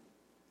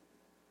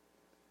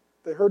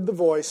 They heard the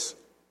voice,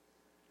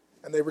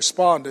 and they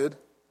responded,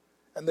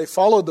 and they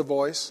followed the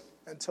voice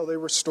until they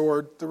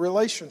restored the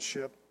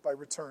relationship by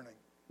returning.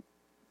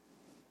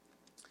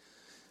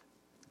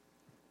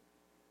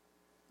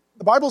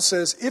 The Bible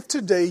says, if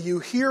today you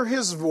hear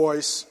his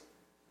voice,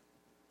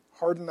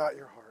 harden not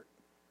your heart.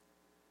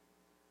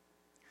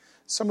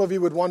 Some of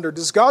you would wonder,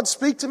 does God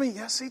speak to me?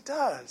 Yes, he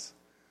does.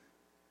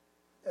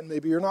 And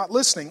maybe you're not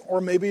listening, or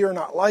maybe you're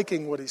not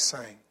liking what he's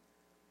saying.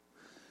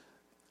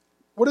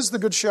 What has the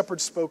Good Shepherd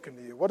spoken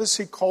to you? What has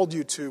he called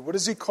you to? What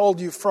has he called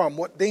you from?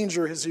 What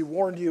danger has he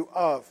warned you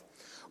of?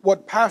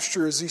 What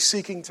pasture is he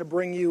seeking to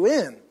bring you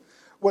in?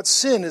 What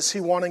sin is he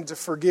wanting to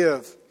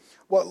forgive?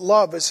 What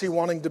love is he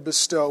wanting to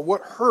bestow?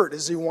 What hurt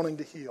is he wanting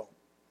to heal?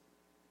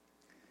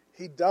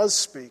 He does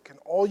speak, and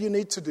all you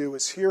need to do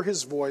is hear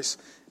his voice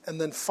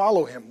and then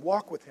follow him,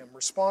 walk with him,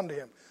 respond to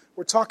him.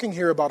 We're talking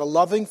here about a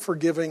loving,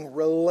 forgiving,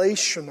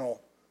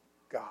 relational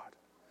God.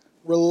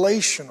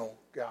 Relational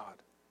God.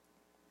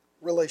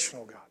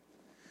 Relational God.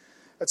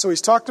 And so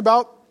he's talked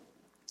about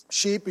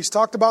sheep, he's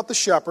talked about the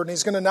shepherd, and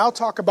he's going to now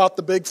talk about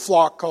the big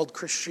flock called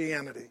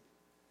Christianity.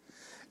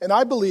 And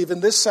I believe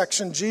in this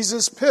section,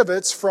 Jesus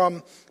pivots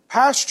from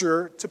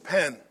pasture to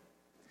pen.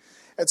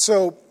 And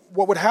so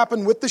what would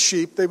happen with the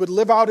sheep, they would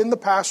live out in the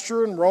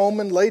pasture and roam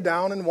and lay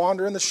down and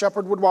wander, and the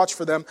shepherd would watch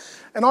for them.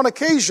 And on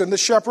occasion, the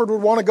shepherd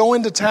would want to go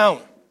into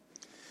town.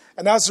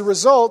 And as a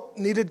result,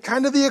 needed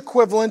kind of the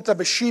equivalent of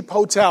a sheep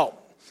hotel,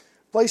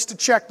 place to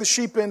check the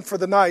sheep in for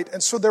the night.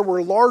 And so there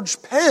were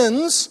large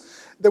pens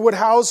that would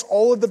house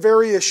all of the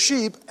various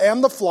sheep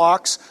and the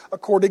flocks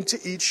according to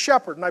each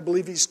shepherd. And I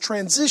believe he's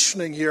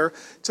transitioning here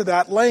to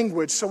that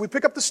language. So we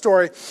pick up the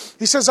story.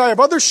 He says, I have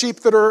other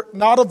sheep that are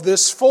not of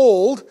this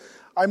fold.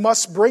 I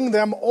must bring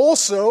them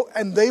also,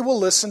 and they will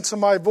listen to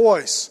my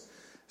voice.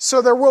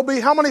 So there will be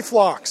how many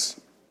flocks?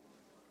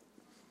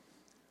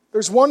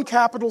 There's one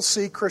capital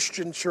C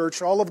Christian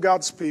church, all of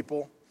God's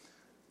people,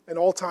 in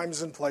all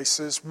times and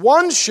places.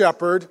 One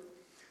shepherd.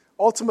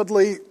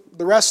 Ultimately,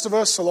 the rest of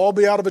us will all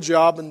be out of a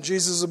job, and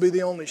Jesus will be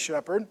the only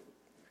shepherd.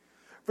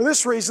 For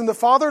this reason, the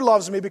Father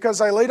loves me, because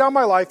I lay down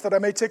my life that I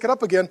may take it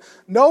up again.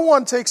 No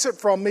one takes it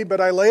from me, but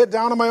I lay it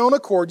down on my own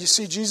accord. You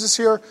see Jesus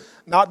here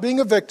not being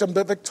a victim,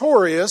 but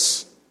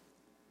victorious.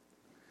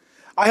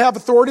 I have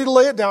authority to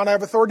lay it down. I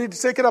have authority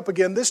to take it up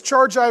again. This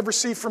charge I have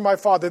received from my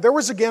Father. There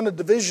was again a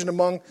division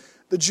among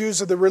the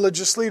Jews of the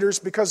religious leaders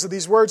because of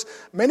these words.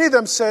 Many of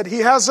them said, he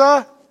has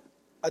a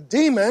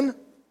demon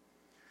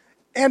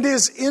and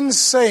is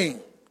insane.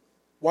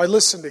 Why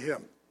listen to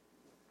him?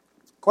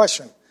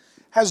 Question.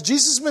 Has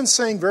Jesus been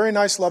saying very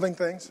nice, loving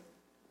things?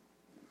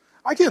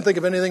 I can't think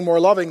of anything more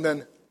loving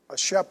than a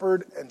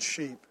shepherd and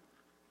sheep.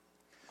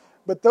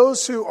 But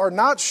those who are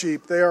not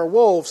sheep, they are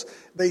wolves.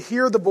 They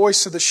hear the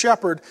voice of the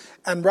shepherd,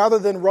 and rather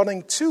than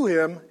running to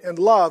him in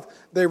love,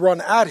 they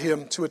run at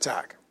him to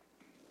attack.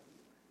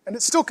 And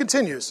it still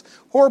continues.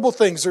 Horrible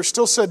things are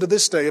still said to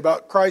this day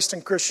about Christ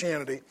and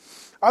Christianity.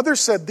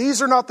 Others said,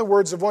 these are not the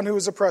words of one who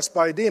is oppressed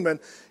by a demon.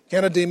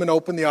 Can a demon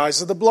open the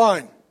eyes of the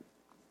blind?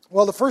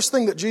 Well, the first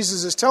thing that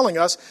Jesus is telling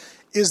us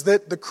is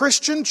that the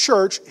Christian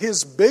church,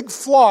 his big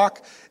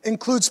flock,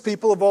 includes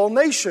people of all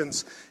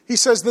nations. He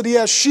says that he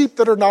has sheep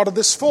that are not of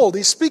this fold.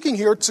 He's speaking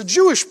here to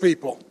Jewish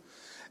people.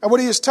 And what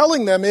he is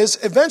telling them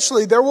is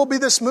eventually there will be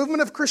this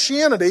movement of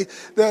Christianity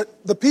that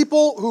the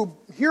people who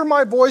hear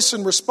my voice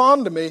and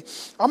respond to me,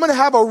 I'm going to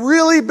have a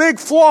really big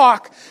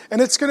flock,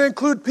 and it's going to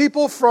include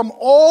people from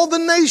all the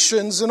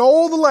nations and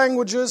all the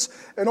languages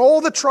and all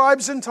the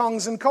tribes and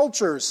tongues and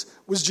cultures.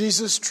 Was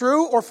Jesus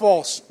true or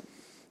false?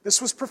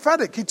 This was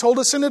prophetic. He told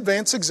us in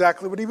advance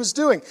exactly what he was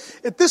doing.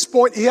 At this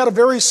point, he had a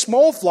very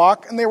small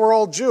flock, and they were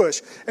all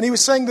Jewish. And he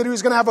was saying that he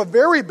was going to have a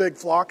very big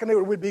flock, and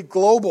it would be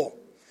global.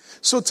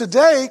 So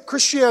today,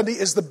 Christianity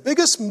is the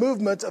biggest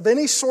movement of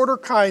any sort or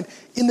kind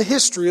in the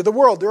history of the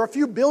world. There are a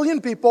few billion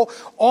people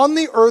on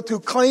the earth who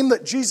claim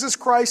that Jesus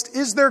Christ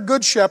is their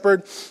good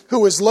shepherd,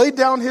 who has laid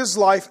down his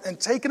life and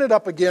taken it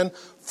up again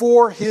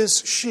for his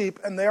sheep,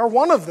 and they are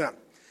one of them.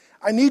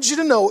 I need you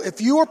to know, if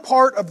you are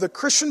part of the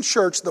Christian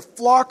church, the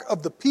flock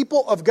of the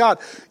people of God,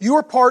 you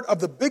are part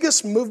of the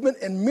biggest movement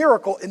and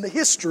miracle in the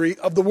history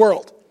of the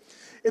world.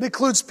 It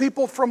includes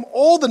people from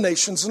all the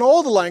nations and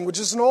all the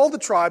languages and all the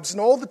tribes and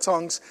all the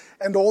tongues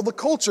and all the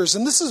cultures.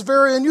 And this is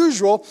very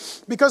unusual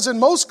because in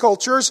most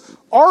cultures,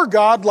 our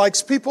God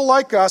likes people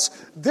like us,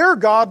 their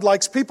God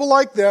likes people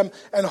like them,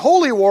 and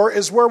holy war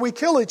is where we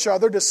kill each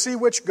other to see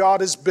which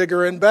God is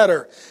bigger and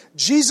better.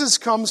 Jesus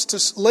comes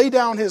to lay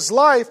down his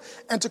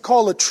life and to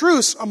call a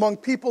truce among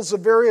peoples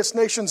of various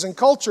nations and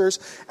cultures.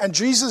 And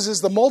Jesus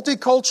is the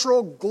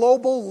multicultural,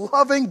 global,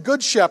 loving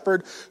good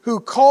shepherd who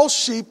calls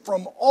sheep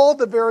from all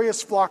the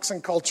various flocks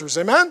and cultures.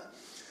 Amen?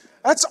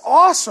 That's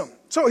awesome.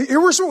 So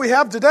here's what we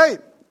have today.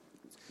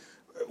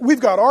 We've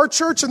got our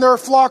church, and there are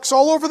flocks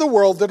all over the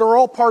world that are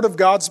all part of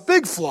God's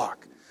big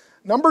flock.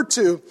 Number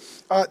two,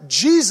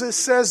 Jesus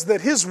says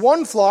that his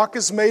one flock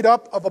is made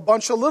up of a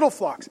bunch of little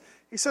flocks.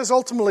 He says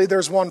ultimately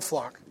there's one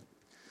flock.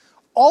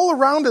 All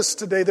around us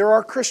today there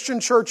are Christian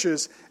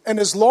churches, and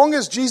as long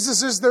as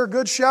Jesus is their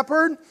good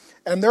shepherd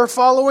and they're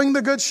following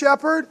the good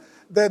shepherd,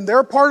 then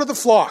they're part of the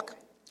flock.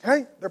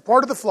 Okay? They're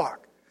part of the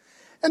flock.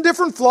 And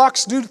different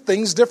flocks do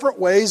things different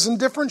ways, and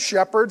different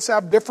shepherds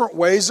have different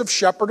ways of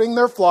shepherding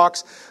their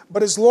flocks,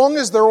 but as long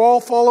as they're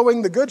all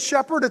following the good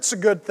shepherd, it's a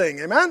good thing.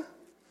 Amen?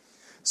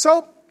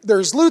 So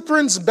there's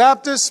Lutherans,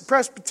 Baptists,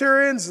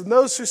 Presbyterians, and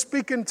those who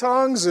speak in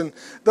tongues, and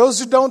those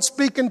who don't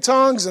speak in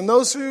tongues, and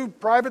those who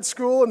private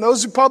school, and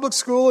those who public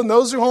school, and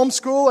those who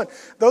homeschool, and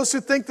those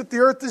who think that the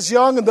earth is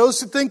young, and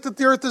those who think that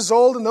the earth is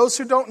old, and those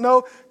who don't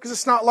know because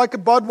it's not like a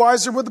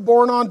Budweiser with a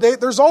born-on date.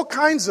 There's all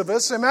kinds of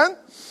us, amen?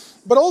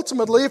 But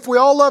ultimately, if we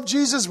all love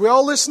Jesus, we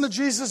all listen to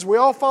Jesus, we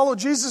all follow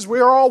Jesus, we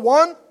are all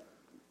one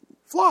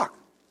flock.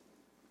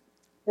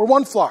 We're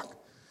one flock.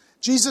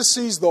 Jesus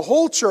sees the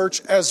whole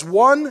church as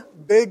one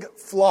big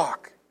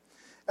flock.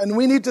 And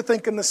we need to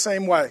think in the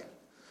same way.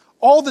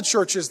 All the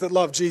churches that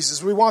love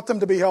Jesus, we want them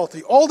to be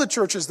healthy. All the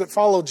churches that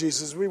follow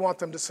Jesus, we want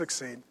them to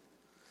succeed.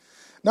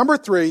 Number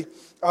 3,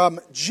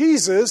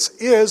 Jesus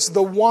is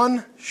the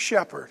one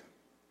shepherd.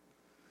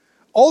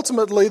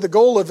 Ultimately, the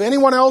goal of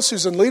anyone else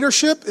who's in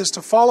leadership is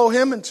to follow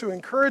him and to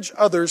encourage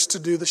others to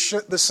do the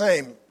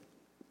same.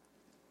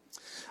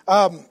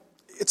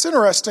 It's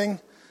interesting.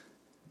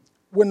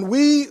 When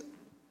we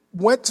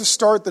went to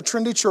start the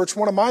Trinity Church,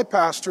 one of my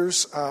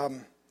pastors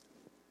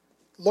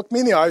looked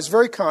me in the eyes,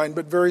 very kind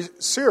but very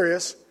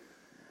serious,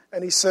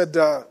 and he said,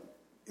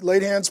 he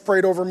laid hands,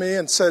 prayed over me,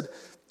 and said,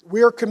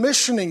 "We are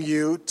commissioning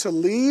you to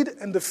lead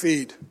and to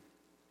feed."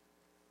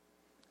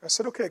 I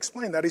said, "Okay,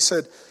 explain that." He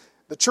said,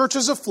 "The church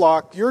is a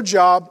flock. Your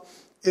job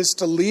is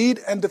to lead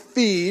and to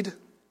feed."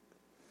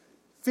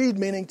 Feed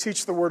meaning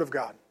teach the Word of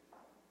God.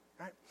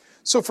 Right?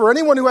 So for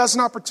anyone who has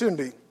an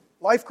opportunity,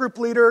 life group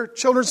leader,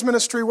 children's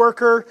ministry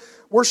worker,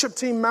 worship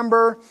team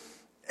member,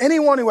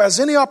 anyone who has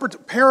any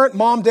opportunity, parent,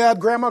 mom, dad,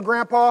 grandma,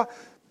 grandpa,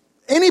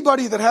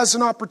 anybody that has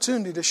an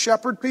opportunity to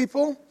shepherd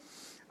people,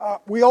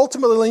 we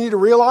ultimately need to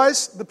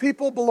realize the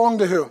people belong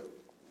to who?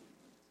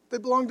 They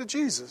belong to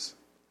Jesus.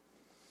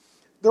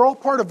 They're all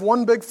part of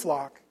one big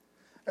flock.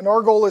 And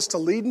our goal is to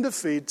lead and to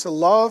feed, to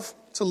love,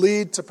 to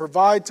lead, to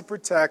provide, to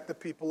protect the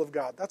people of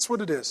God. That's what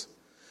it is.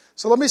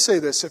 So let me say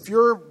this. If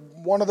you're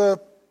one of the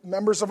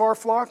members of our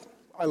flock,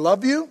 I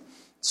love you.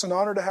 It's an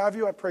honor to have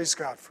you. I praise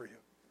God for you.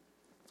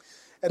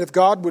 And if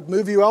God would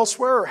move you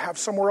elsewhere or have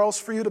somewhere else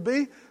for you to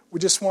be, we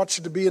just want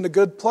you to be in a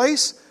good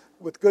place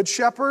with good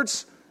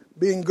shepherds,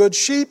 being good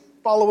sheep,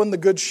 following the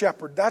good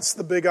shepherd. That's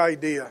the big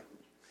idea.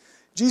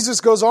 Jesus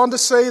goes on to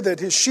say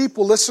that his sheep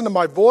will listen to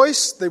my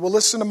voice. They will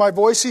listen to my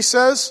voice, he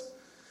says.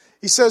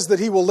 He says that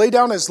he will lay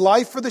down his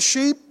life for the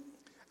sheep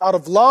out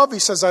of love. He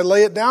says, I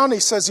lay it down. He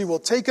says he will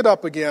take it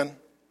up again.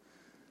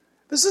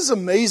 This is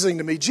amazing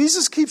to me.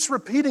 Jesus keeps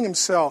repeating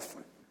himself.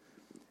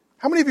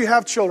 How many of you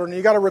have children and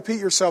you got to repeat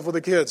yourself with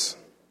the kids?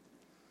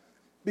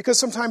 Because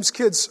sometimes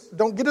kids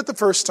don't get it the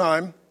first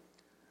time,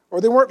 or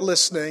they weren't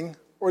listening,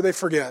 or they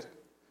forget.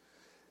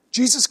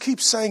 Jesus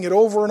keeps saying it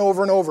over and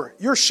over and over.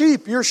 You're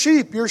sheep, you're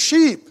sheep, you're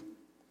sheep.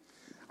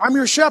 I'm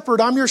your shepherd,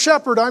 I'm your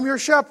shepherd, I'm your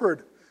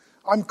shepherd.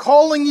 I'm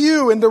calling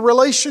you into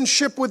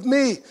relationship with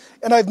me.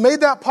 And I've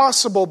made that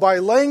possible by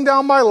laying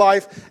down my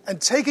life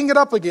and taking it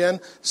up again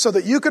so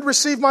that you could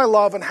receive my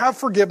love and have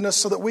forgiveness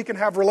so that we can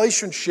have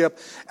relationship.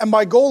 And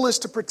my goal is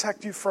to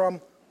protect you from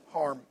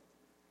harm.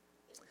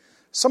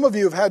 Some of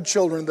you have had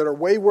children that are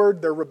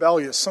wayward, they're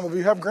rebellious. Some of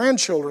you have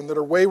grandchildren that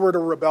are wayward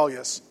or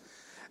rebellious.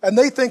 And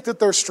they think that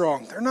they're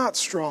strong. They're not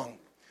strong.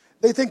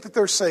 They think that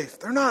they're safe.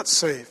 They're not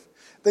safe.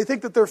 They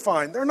think that they're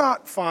fine. They're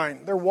not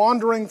fine. They're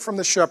wandering from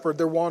the shepherd.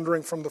 They're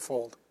wandering from the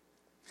fold.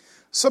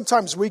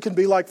 Sometimes we can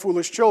be like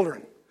foolish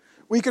children.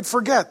 We could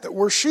forget that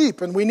we're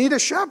sheep and we need a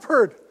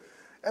shepherd.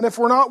 And if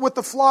we're not with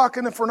the flock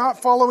and if we're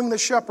not following the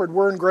shepherd,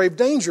 we're in grave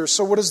danger.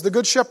 So what does the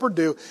good shepherd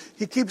do?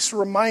 He keeps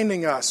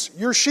reminding us,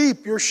 you're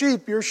sheep, you're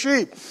sheep, you're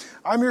sheep.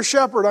 I'm your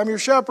shepherd, I'm your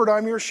shepherd,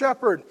 I'm your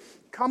shepherd.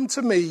 Come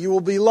to me, you will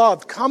be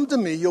loved. Come to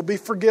me, you'll be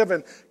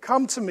forgiven.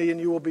 Come to me and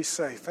you will be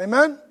safe.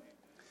 Amen?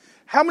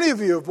 How many of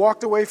you have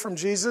walked away from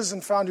Jesus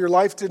and found your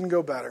life didn't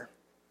go better?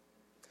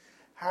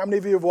 How many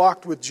of you have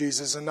walked with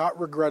Jesus and not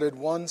regretted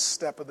one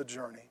step of the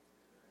journey?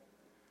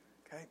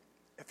 Okay?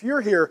 If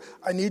you're here,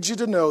 I need you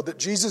to know that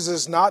Jesus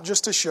is not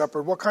just a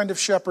shepherd. What kind of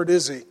shepherd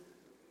is he?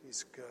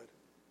 He's good.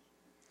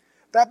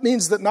 That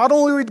means that not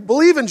only we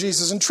believe in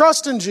Jesus and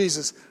trust in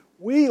Jesus,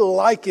 we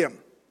like him.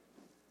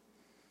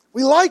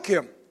 We like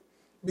him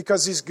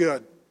because he's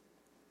good.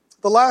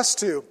 The last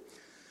two.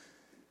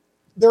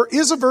 There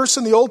is a verse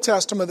in the Old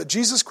Testament that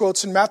Jesus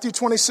quotes in Matthew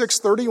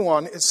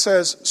 26:31. It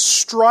says,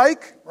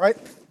 strike, right?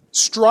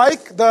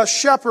 Strike the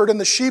shepherd and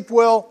the sheep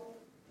will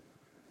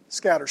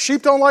scatter.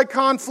 Sheep don't like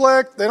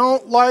conflict. They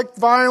don't like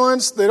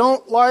violence. They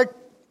don't like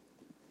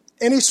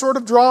any sort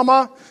of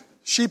drama.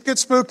 Sheep get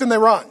spooked and they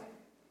run.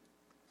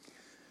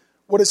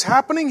 What is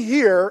happening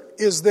here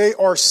is they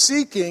are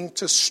seeking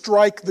to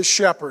strike the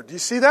shepherd. Do you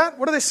see that?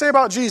 What do they say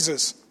about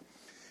Jesus?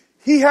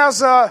 He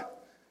has a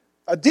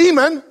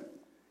demon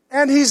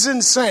and he's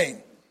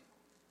insane.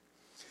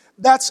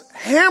 That's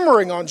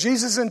hammering on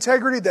Jesus'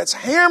 integrity. That's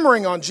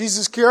hammering on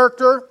Jesus'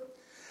 character.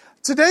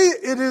 Today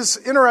it is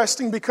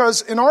interesting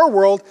because in our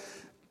world,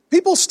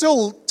 people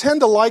still tend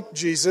to like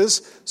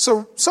Jesus.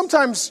 So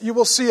sometimes you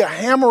will see a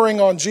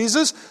hammering on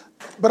Jesus,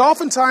 but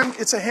oftentimes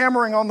it's a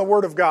hammering on the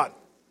Word of God.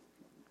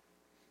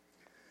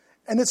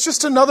 And it's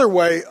just another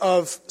way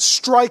of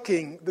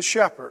striking the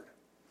shepherd.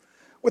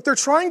 What they're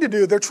trying to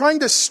do, they're trying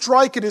to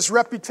strike at his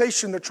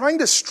reputation. They're trying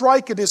to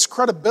strike at his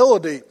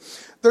credibility.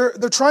 They're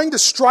trying to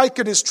strike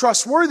at his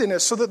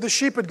trustworthiness so that the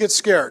sheep would get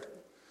scared.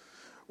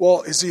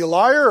 Well, is he a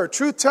liar or a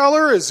truth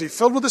teller? Is he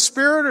filled with the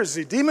Spirit? Or is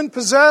he demon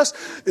possessed?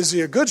 Is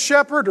he a good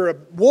shepherd or a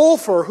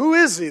wolf? Or who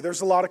is he?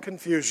 There's a lot of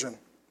confusion.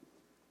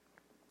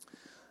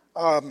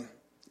 I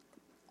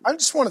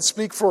just want to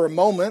speak for a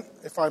moment,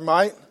 if I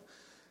might,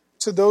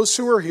 to those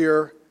who are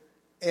here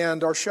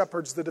and our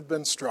shepherds that have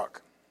been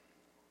struck.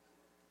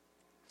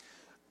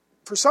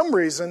 For some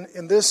reason,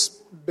 in this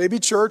baby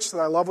church that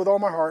I love with all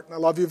my heart, and I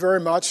love you very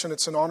much, and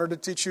it's an honor to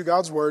teach you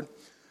God's Word,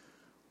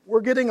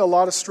 we're getting a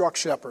lot of struck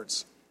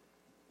shepherds.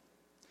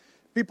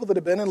 People that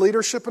have been in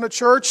leadership in a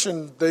church,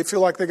 and they feel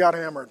like they got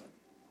hammered.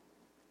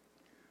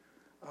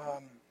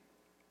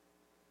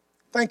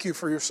 Thank you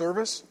for your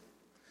service.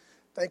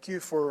 Thank you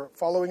for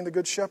following the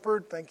Good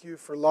Shepherd. Thank you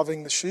for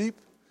loving the sheep.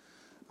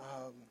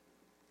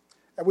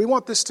 And we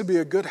want this to be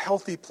a good,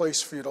 healthy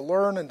place for you to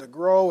learn and to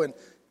grow and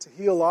to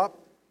heal up.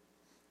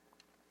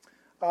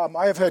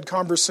 I have had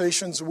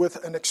conversations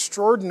with an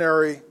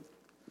extraordinary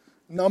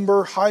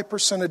number, high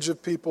percentage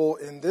of people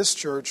in this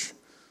church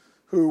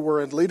who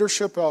were in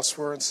leadership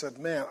elsewhere and said,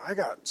 man, I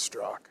got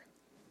struck.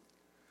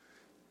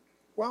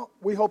 Well,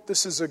 we hope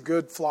this is a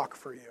good flock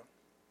for you.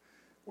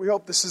 We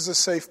hope this is a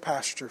safe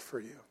pasture for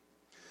you.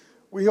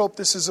 We hope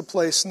this is a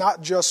place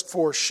not just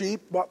for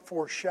sheep, but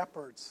for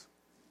shepherds.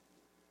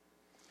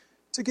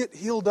 To get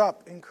healed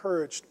up,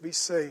 encouraged, be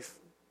safe,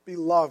 be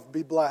loved,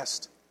 be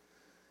blessed.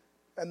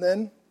 And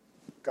then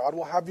God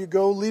will have you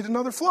go lead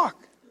another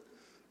flock.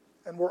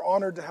 And we're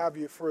honored to have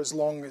you for as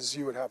long as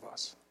you would have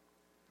us.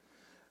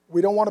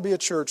 We don't want to be a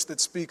church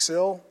that speaks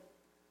ill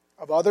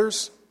of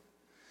others.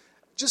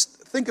 Just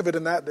think of it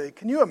in that day.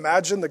 Can you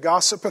imagine the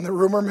gossip and the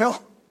rumor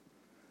mill?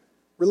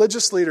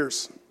 Religious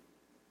leaders.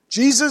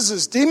 Jesus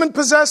is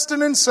demon-possessed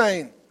and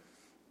insane.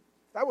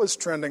 That was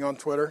trending on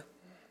Twitter.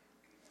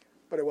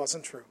 But it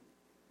wasn't true.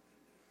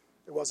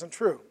 It wasn't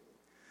true.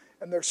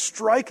 And they're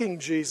striking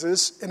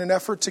Jesus in an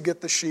effort to get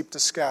the sheep to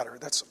scatter.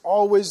 That's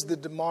always the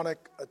demonic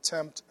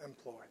attempt and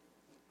ploy.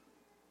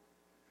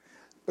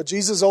 But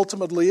Jesus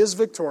ultimately is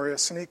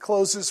victorious, and he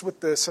closes with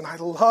this. And I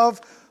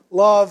love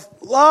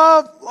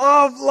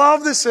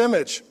this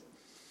image.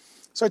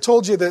 So I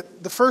told you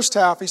that the first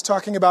half, he's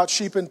talking about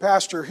sheep in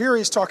pasture. Here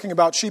he's talking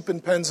about sheep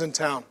in pens in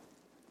town.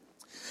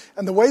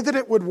 And the way that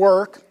it would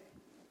work,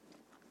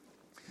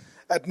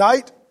 at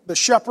night, the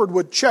shepherd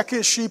would check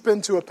his sheep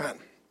into a pen.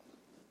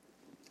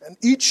 And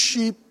each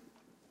sheep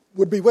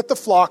would be with the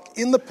flock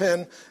in the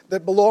pen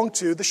that belonged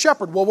to the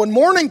shepherd. Well, when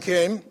morning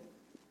came,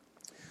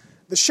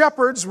 the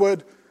shepherds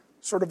would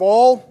sort of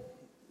all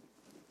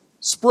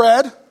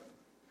spread,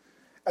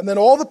 and then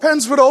all the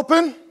pens would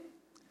open,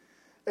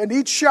 and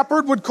each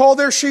shepherd would call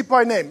their sheep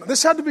by name.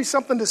 This had to be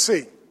something to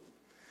see.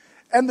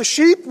 And the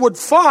sheep would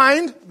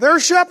find their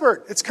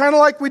shepherd. It's kind of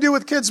like we do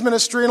with kids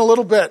ministry in a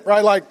little bit,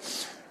 right? Like,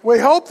 we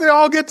hope they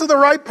all get to the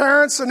right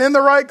parents and in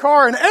the right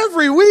car, and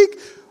every week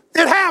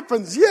it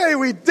happens. Yay,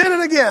 we did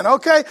it again,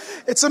 okay?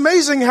 It's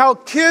amazing how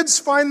kids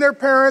find their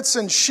parents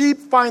and sheep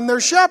find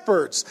their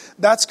shepherds.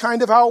 That's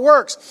kind of how it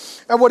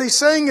works. And what he's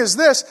saying is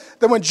this,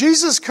 that when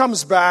Jesus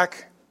comes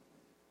back,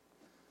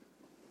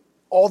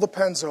 all the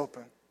pens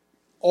open.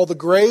 All the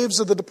graves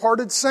of the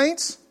departed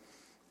saints,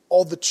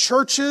 all the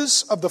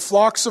churches of the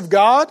flocks of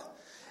God,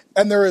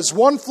 and there is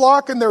one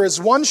flock and there is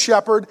one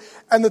shepherd,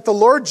 and that the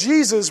Lord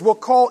Jesus will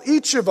call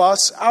each of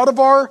us out of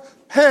our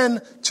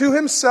pen to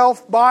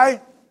himself by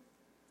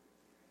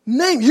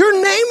name. Your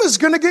name is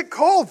going to get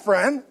called,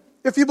 friend,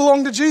 if you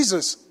belong to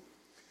Jesus.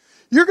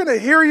 You're going to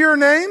hear your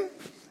name,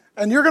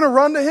 and you're going to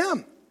run to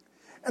him.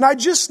 And I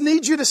just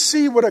need you to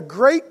see what a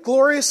great,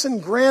 glorious,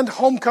 and grand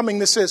homecoming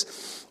this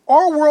is.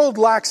 Our world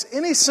lacks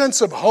any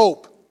sense of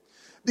hope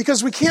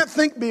because we can't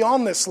think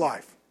beyond this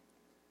life.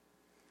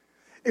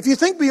 If you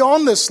think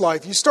beyond this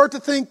life, you start to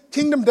think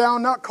kingdom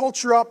down, not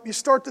culture up. You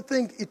start to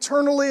think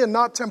eternally and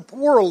not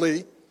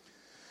temporally.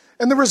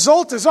 And the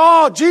result is,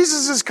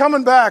 Jesus is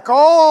coming back.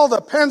 All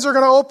the pens are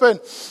going to open.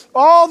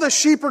 All the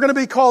sheep are going to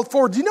be called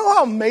forward. Do you know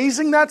how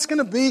amazing that's going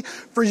to be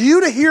for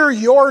you to hear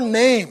your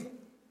name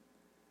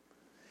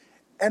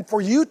and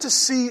for you to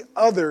see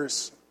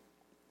others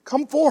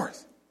come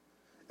forth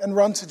and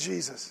run to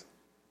Jesus?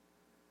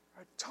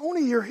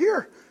 Tony, you're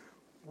here.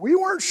 We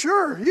weren't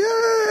sure.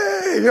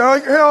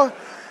 Yay!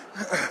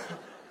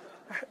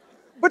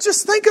 But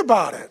just think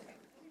about it.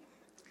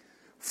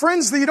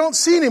 Friends that you don't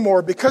see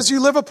anymore because you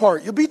live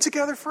apart, you'll be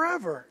together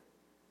forever.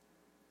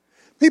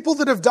 People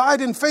that have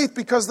died in faith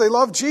because they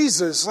love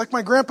Jesus, like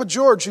my Grandpa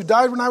George, who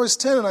died when I was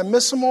 10, and I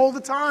miss him all the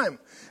time.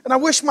 And I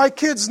wish my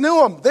kids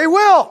knew him. They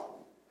will.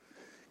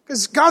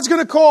 Because God's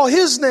going to call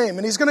his name,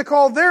 and he's going to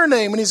call their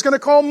name, and he's going to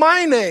call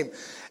my name.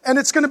 And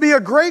it's going to be a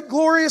great,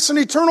 glorious, and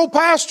eternal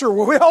pasture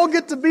where we all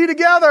get to be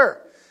together.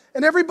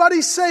 And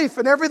everybody's safe,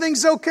 and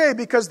everything's okay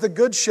because the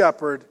Good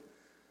Shepherd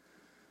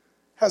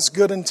has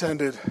good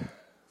intended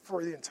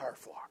for the entire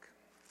flock.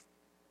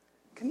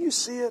 Can you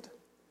see it?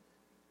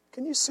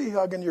 Can you see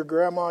hugging your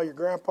grandma, your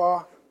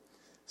grandpa?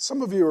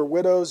 Some of you are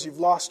widows. You've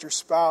lost your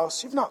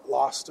spouse. You've not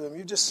lost him.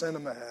 You just sent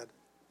him ahead.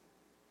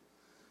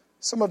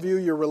 Some of you,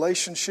 your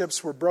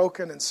relationships were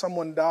broken and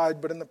someone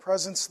died, but in the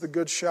presence of the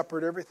Good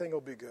Shepherd, everything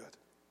will be good.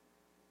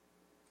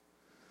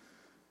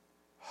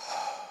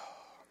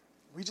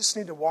 We just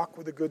need to walk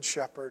with the Good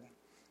Shepherd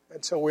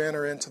until we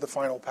enter into the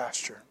final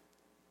pasture.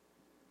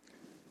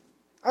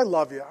 I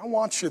love you. I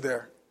want you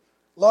there.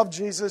 Love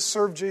Jesus,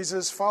 serve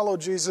Jesus, follow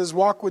Jesus,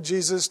 walk with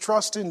Jesus,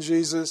 trust in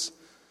Jesus.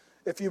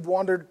 If you've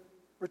wandered,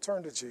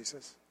 return to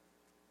Jesus.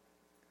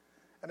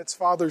 And it's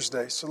Father's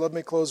Day, so let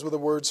me close with the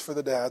words for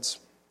the dads.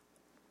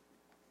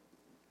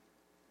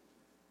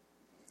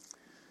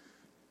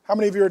 How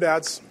many of you are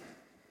dads?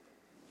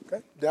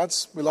 Okay,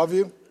 dads, we love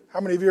you. How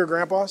many of you are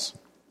grandpas?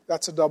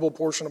 That's a double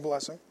portion of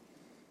blessing.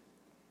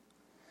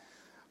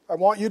 I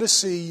want you to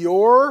see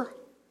your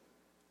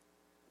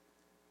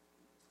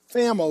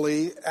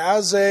family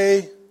as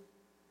a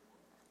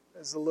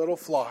little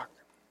flock.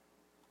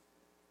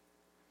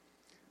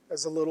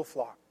 As a little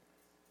flock.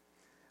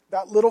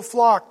 That little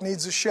flock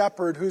needs a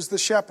shepherd. Who's the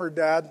shepherd,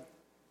 Dad?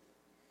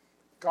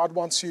 God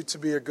wants you to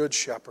be a good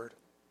shepherd.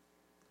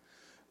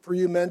 For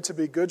you men to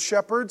be good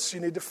shepherds, you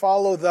need to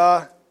follow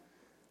the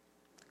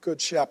good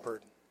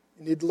shepherd.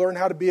 You need to learn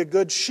how to be a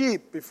good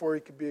sheep before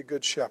you can be a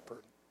good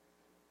shepherd.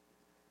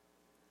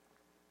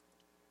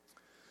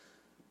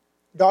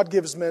 God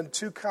gives men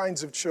two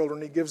kinds of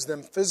children. He gives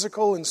them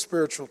physical and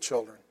spiritual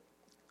children.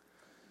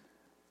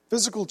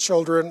 Physical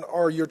children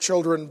are your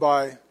children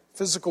by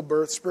physical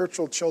birth.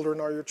 Spiritual children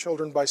are your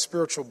children by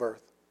spiritual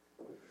birth.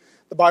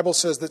 The Bible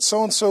says that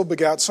so-and-so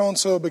begat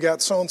so-and-so,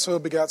 begat so-and-so,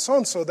 begat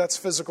so-and-so. That's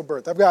physical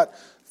birth. I've got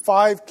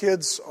 5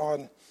 kids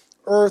on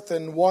earth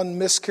and 1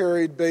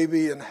 miscarried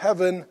baby in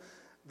heaven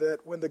that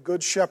when the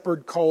Good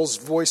Shepherd calls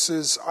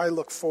voices, I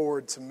look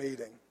forward to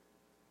meeting.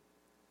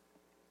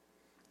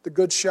 The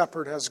Good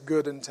Shepherd has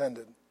good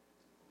intended.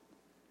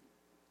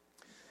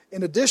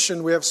 In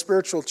addition, we have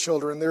spiritual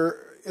children. There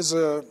is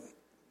a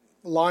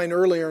line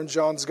earlier in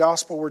John's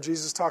Gospel where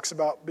Jesus talks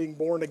about being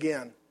born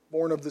again,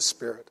 born of the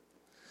Spirit.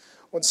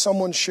 When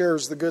someone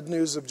shares the good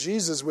news of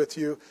Jesus with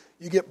you,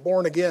 you get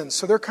born again.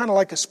 So they're kind of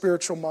like a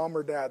spiritual mom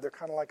or dad. They're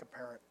kind of like a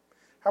parent.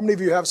 How many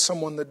of you have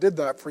someone that did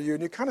that for you,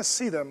 and you kind of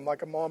see them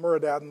like a mom or a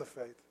dad in the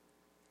faith?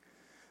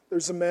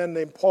 There's a man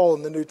named Paul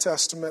in the New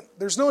Testament.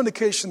 There's no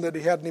indication that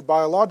he had any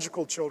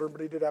biological children, but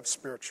he did have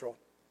spiritual.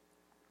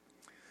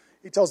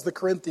 He tells the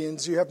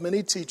Corinthians, you have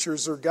many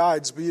teachers or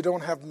guides, but you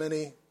don't have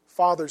many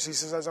fathers. He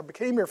says, as I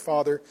became your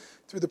father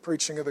through the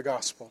preaching of the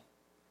gospel.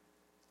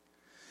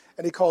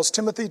 And he calls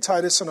Timothy,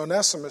 Titus, and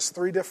Onesimus,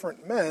 3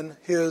 different men,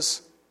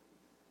 his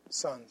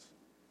sons.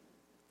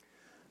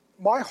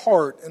 My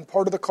heart and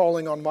part of the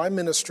calling on my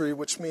ministry,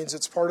 which means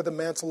it's part of the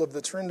mantle of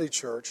the Trinity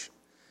Church,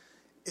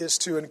 is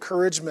to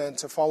encourage men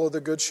to follow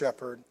the Good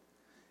Shepherd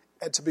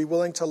and to be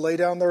willing to lay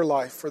down their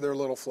life for their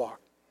little flock.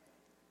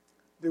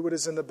 Do what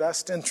is in the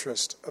best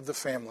interest of the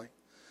family.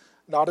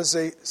 Not as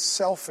a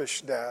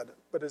selfish dad,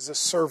 but as a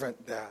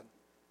servant dad.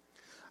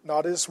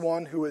 Not as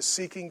one who is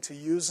seeking to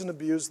use and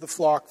abuse the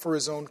flock for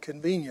his own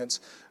convenience,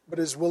 but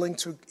is willing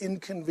to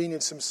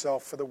inconvenience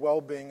himself for the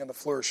well-being and the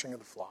flourishing of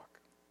the flock.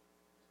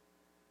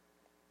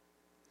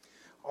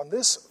 On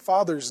this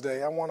Father's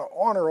Day, I want to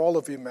honor all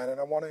of you men, and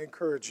I want to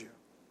encourage you.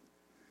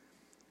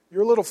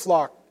 Your little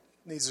flock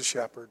needs a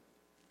shepherd.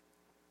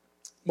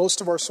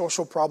 Most of our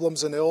social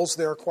problems and ills,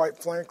 they are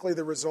quite frankly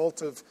the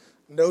result of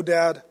no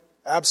dad,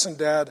 absent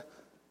dad,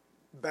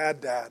 bad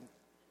dad.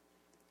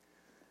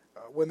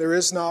 When there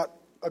is not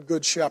a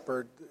good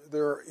shepherd,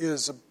 there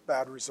is a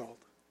bad result.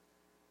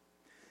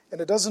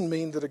 And it doesn't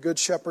mean that a good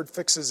shepherd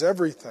fixes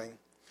everything,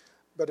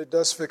 but it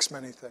does fix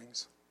many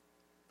things.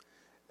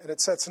 And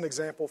it sets an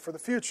example for the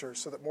future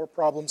so that more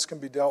problems can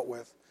be dealt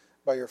with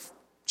by your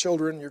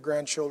children, your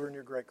grandchildren,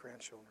 your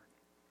great-grandchildren.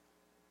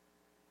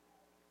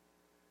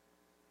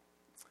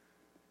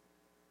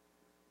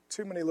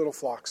 Too many little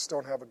flocks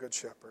don't have a good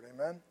shepherd,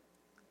 amen?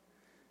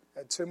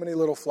 And too many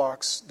little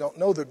flocks don't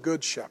know the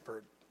good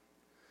shepherd.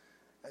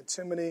 And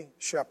too many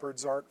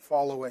shepherds aren't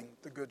following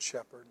the good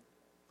shepherd.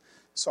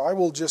 So I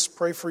will just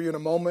pray for you in a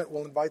moment.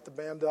 We'll invite the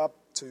band up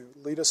to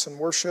lead us in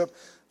worship.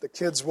 The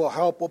kids will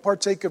help. We'll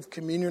partake of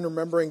communion,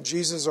 remembering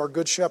Jesus, our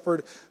good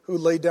shepherd, who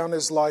laid down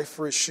his life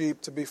for his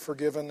sheep to be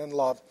forgiven and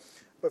loved.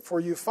 But for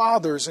you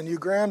fathers and you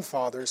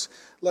grandfathers,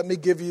 let me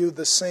give you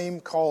the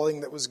same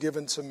calling that was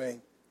given to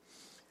me.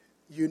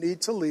 You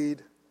need to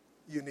lead,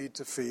 you need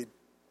to feed.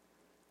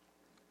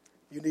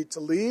 You need to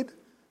lead,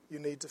 you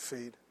need to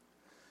feed.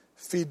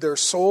 Feed their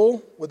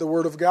soul with the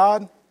Word of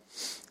God.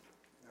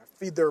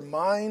 Feed their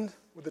mind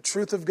with the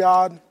truth of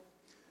God.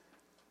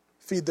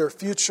 Feed their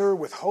future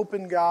with hope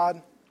in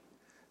God.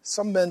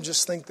 Some men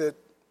just think that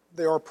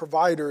they are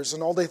providers,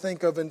 and all they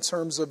think of in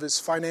terms of is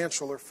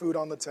financial or food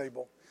on the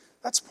table.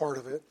 That's part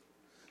of it.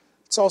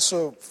 It's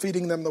also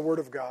feeding them the Word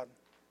of God.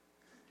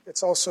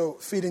 It's also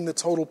feeding the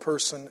total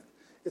person.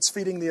 It's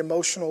feeding the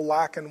emotional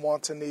lack and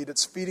want and need.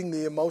 It's feeding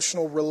the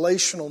emotional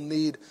relational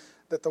need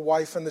that the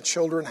wife and the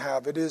children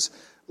have. It is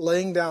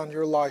laying down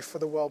your life for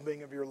the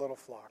well-being of your little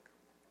flock.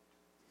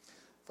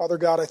 Father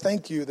God, I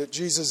thank you that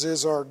Jesus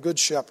is our good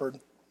shepherd.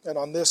 And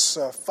on this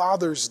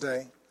Father's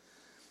Day,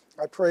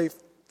 I pray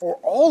for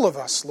all of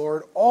us,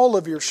 Lord, all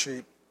of your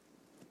sheep,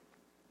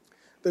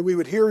 that we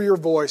would hear your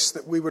voice,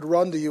 that we would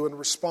run to you and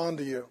respond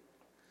to you.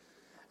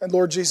 And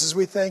Lord Jesus,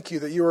 we thank you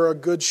that you are a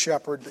good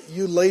shepherd, that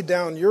you laid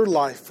down your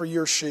life for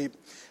your sheep,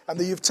 and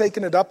that you've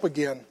taken it up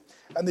again,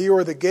 and that you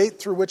are the gate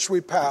through which we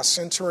pass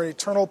into an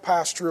eternal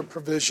pasture of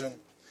provision.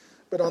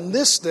 But on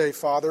this day,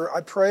 Father, I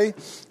pray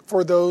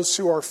for those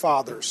who are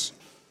fathers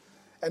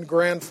and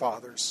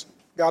grandfathers.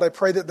 God, I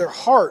pray that their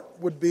heart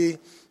would be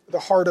the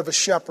heart of a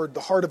shepherd,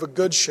 the heart of a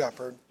good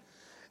shepherd,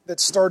 that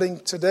starting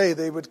today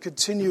they would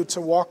continue to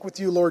walk with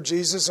you, Lord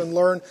Jesus, and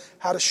learn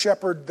how to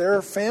shepherd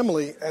their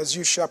family as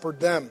you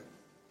shepherd them.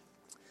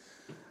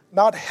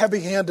 Not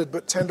heavy-handed,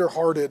 but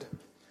tender-hearted.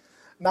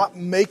 Not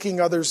making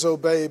others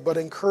obey, but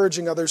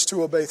encouraging others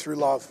to obey through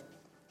love.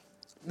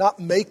 Not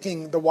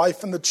making the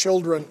wife and the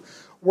children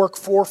work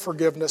for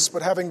forgiveness,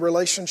 but having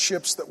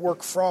relationships that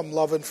work from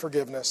love and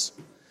forgiveness.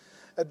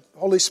 And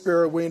Holy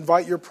Spirit, we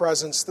invite your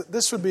presence, that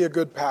this would be a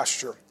good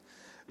pasture.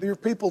 That your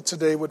people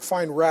today would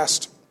find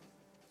rest,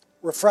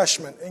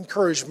 refreshment,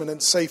 encouragement,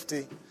 and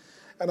safety.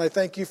 And I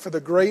thank you for the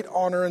great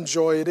honor and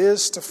joy it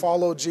is to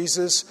follow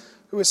Jesus,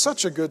 who is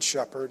such a good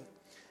shepherd,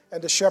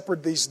 and to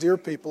shepherd these dear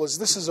people, as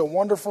this is a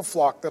wonderful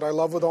flock that I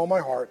love with all my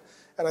heart.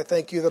 And I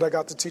thank you that I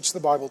got to teach the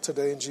Bible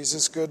today in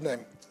Jesus' good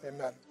name.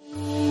 Amen.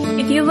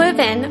 If you live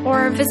in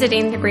or are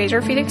visiting the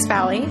Greater Phoenix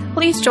Valley,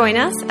 please join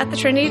us at the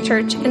Trinity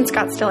Church in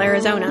Scottsdale,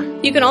 Arizona.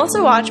 You can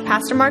also watch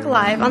Pastor Mark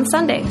live on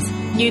Sundays,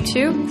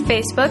 YouTube,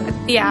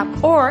 Facebook, the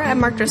app, or at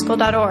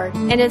markdriscoll.org.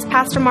 And as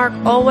Pastor Mark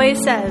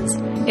always says,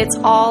 it's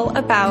all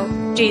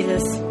about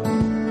Jesus.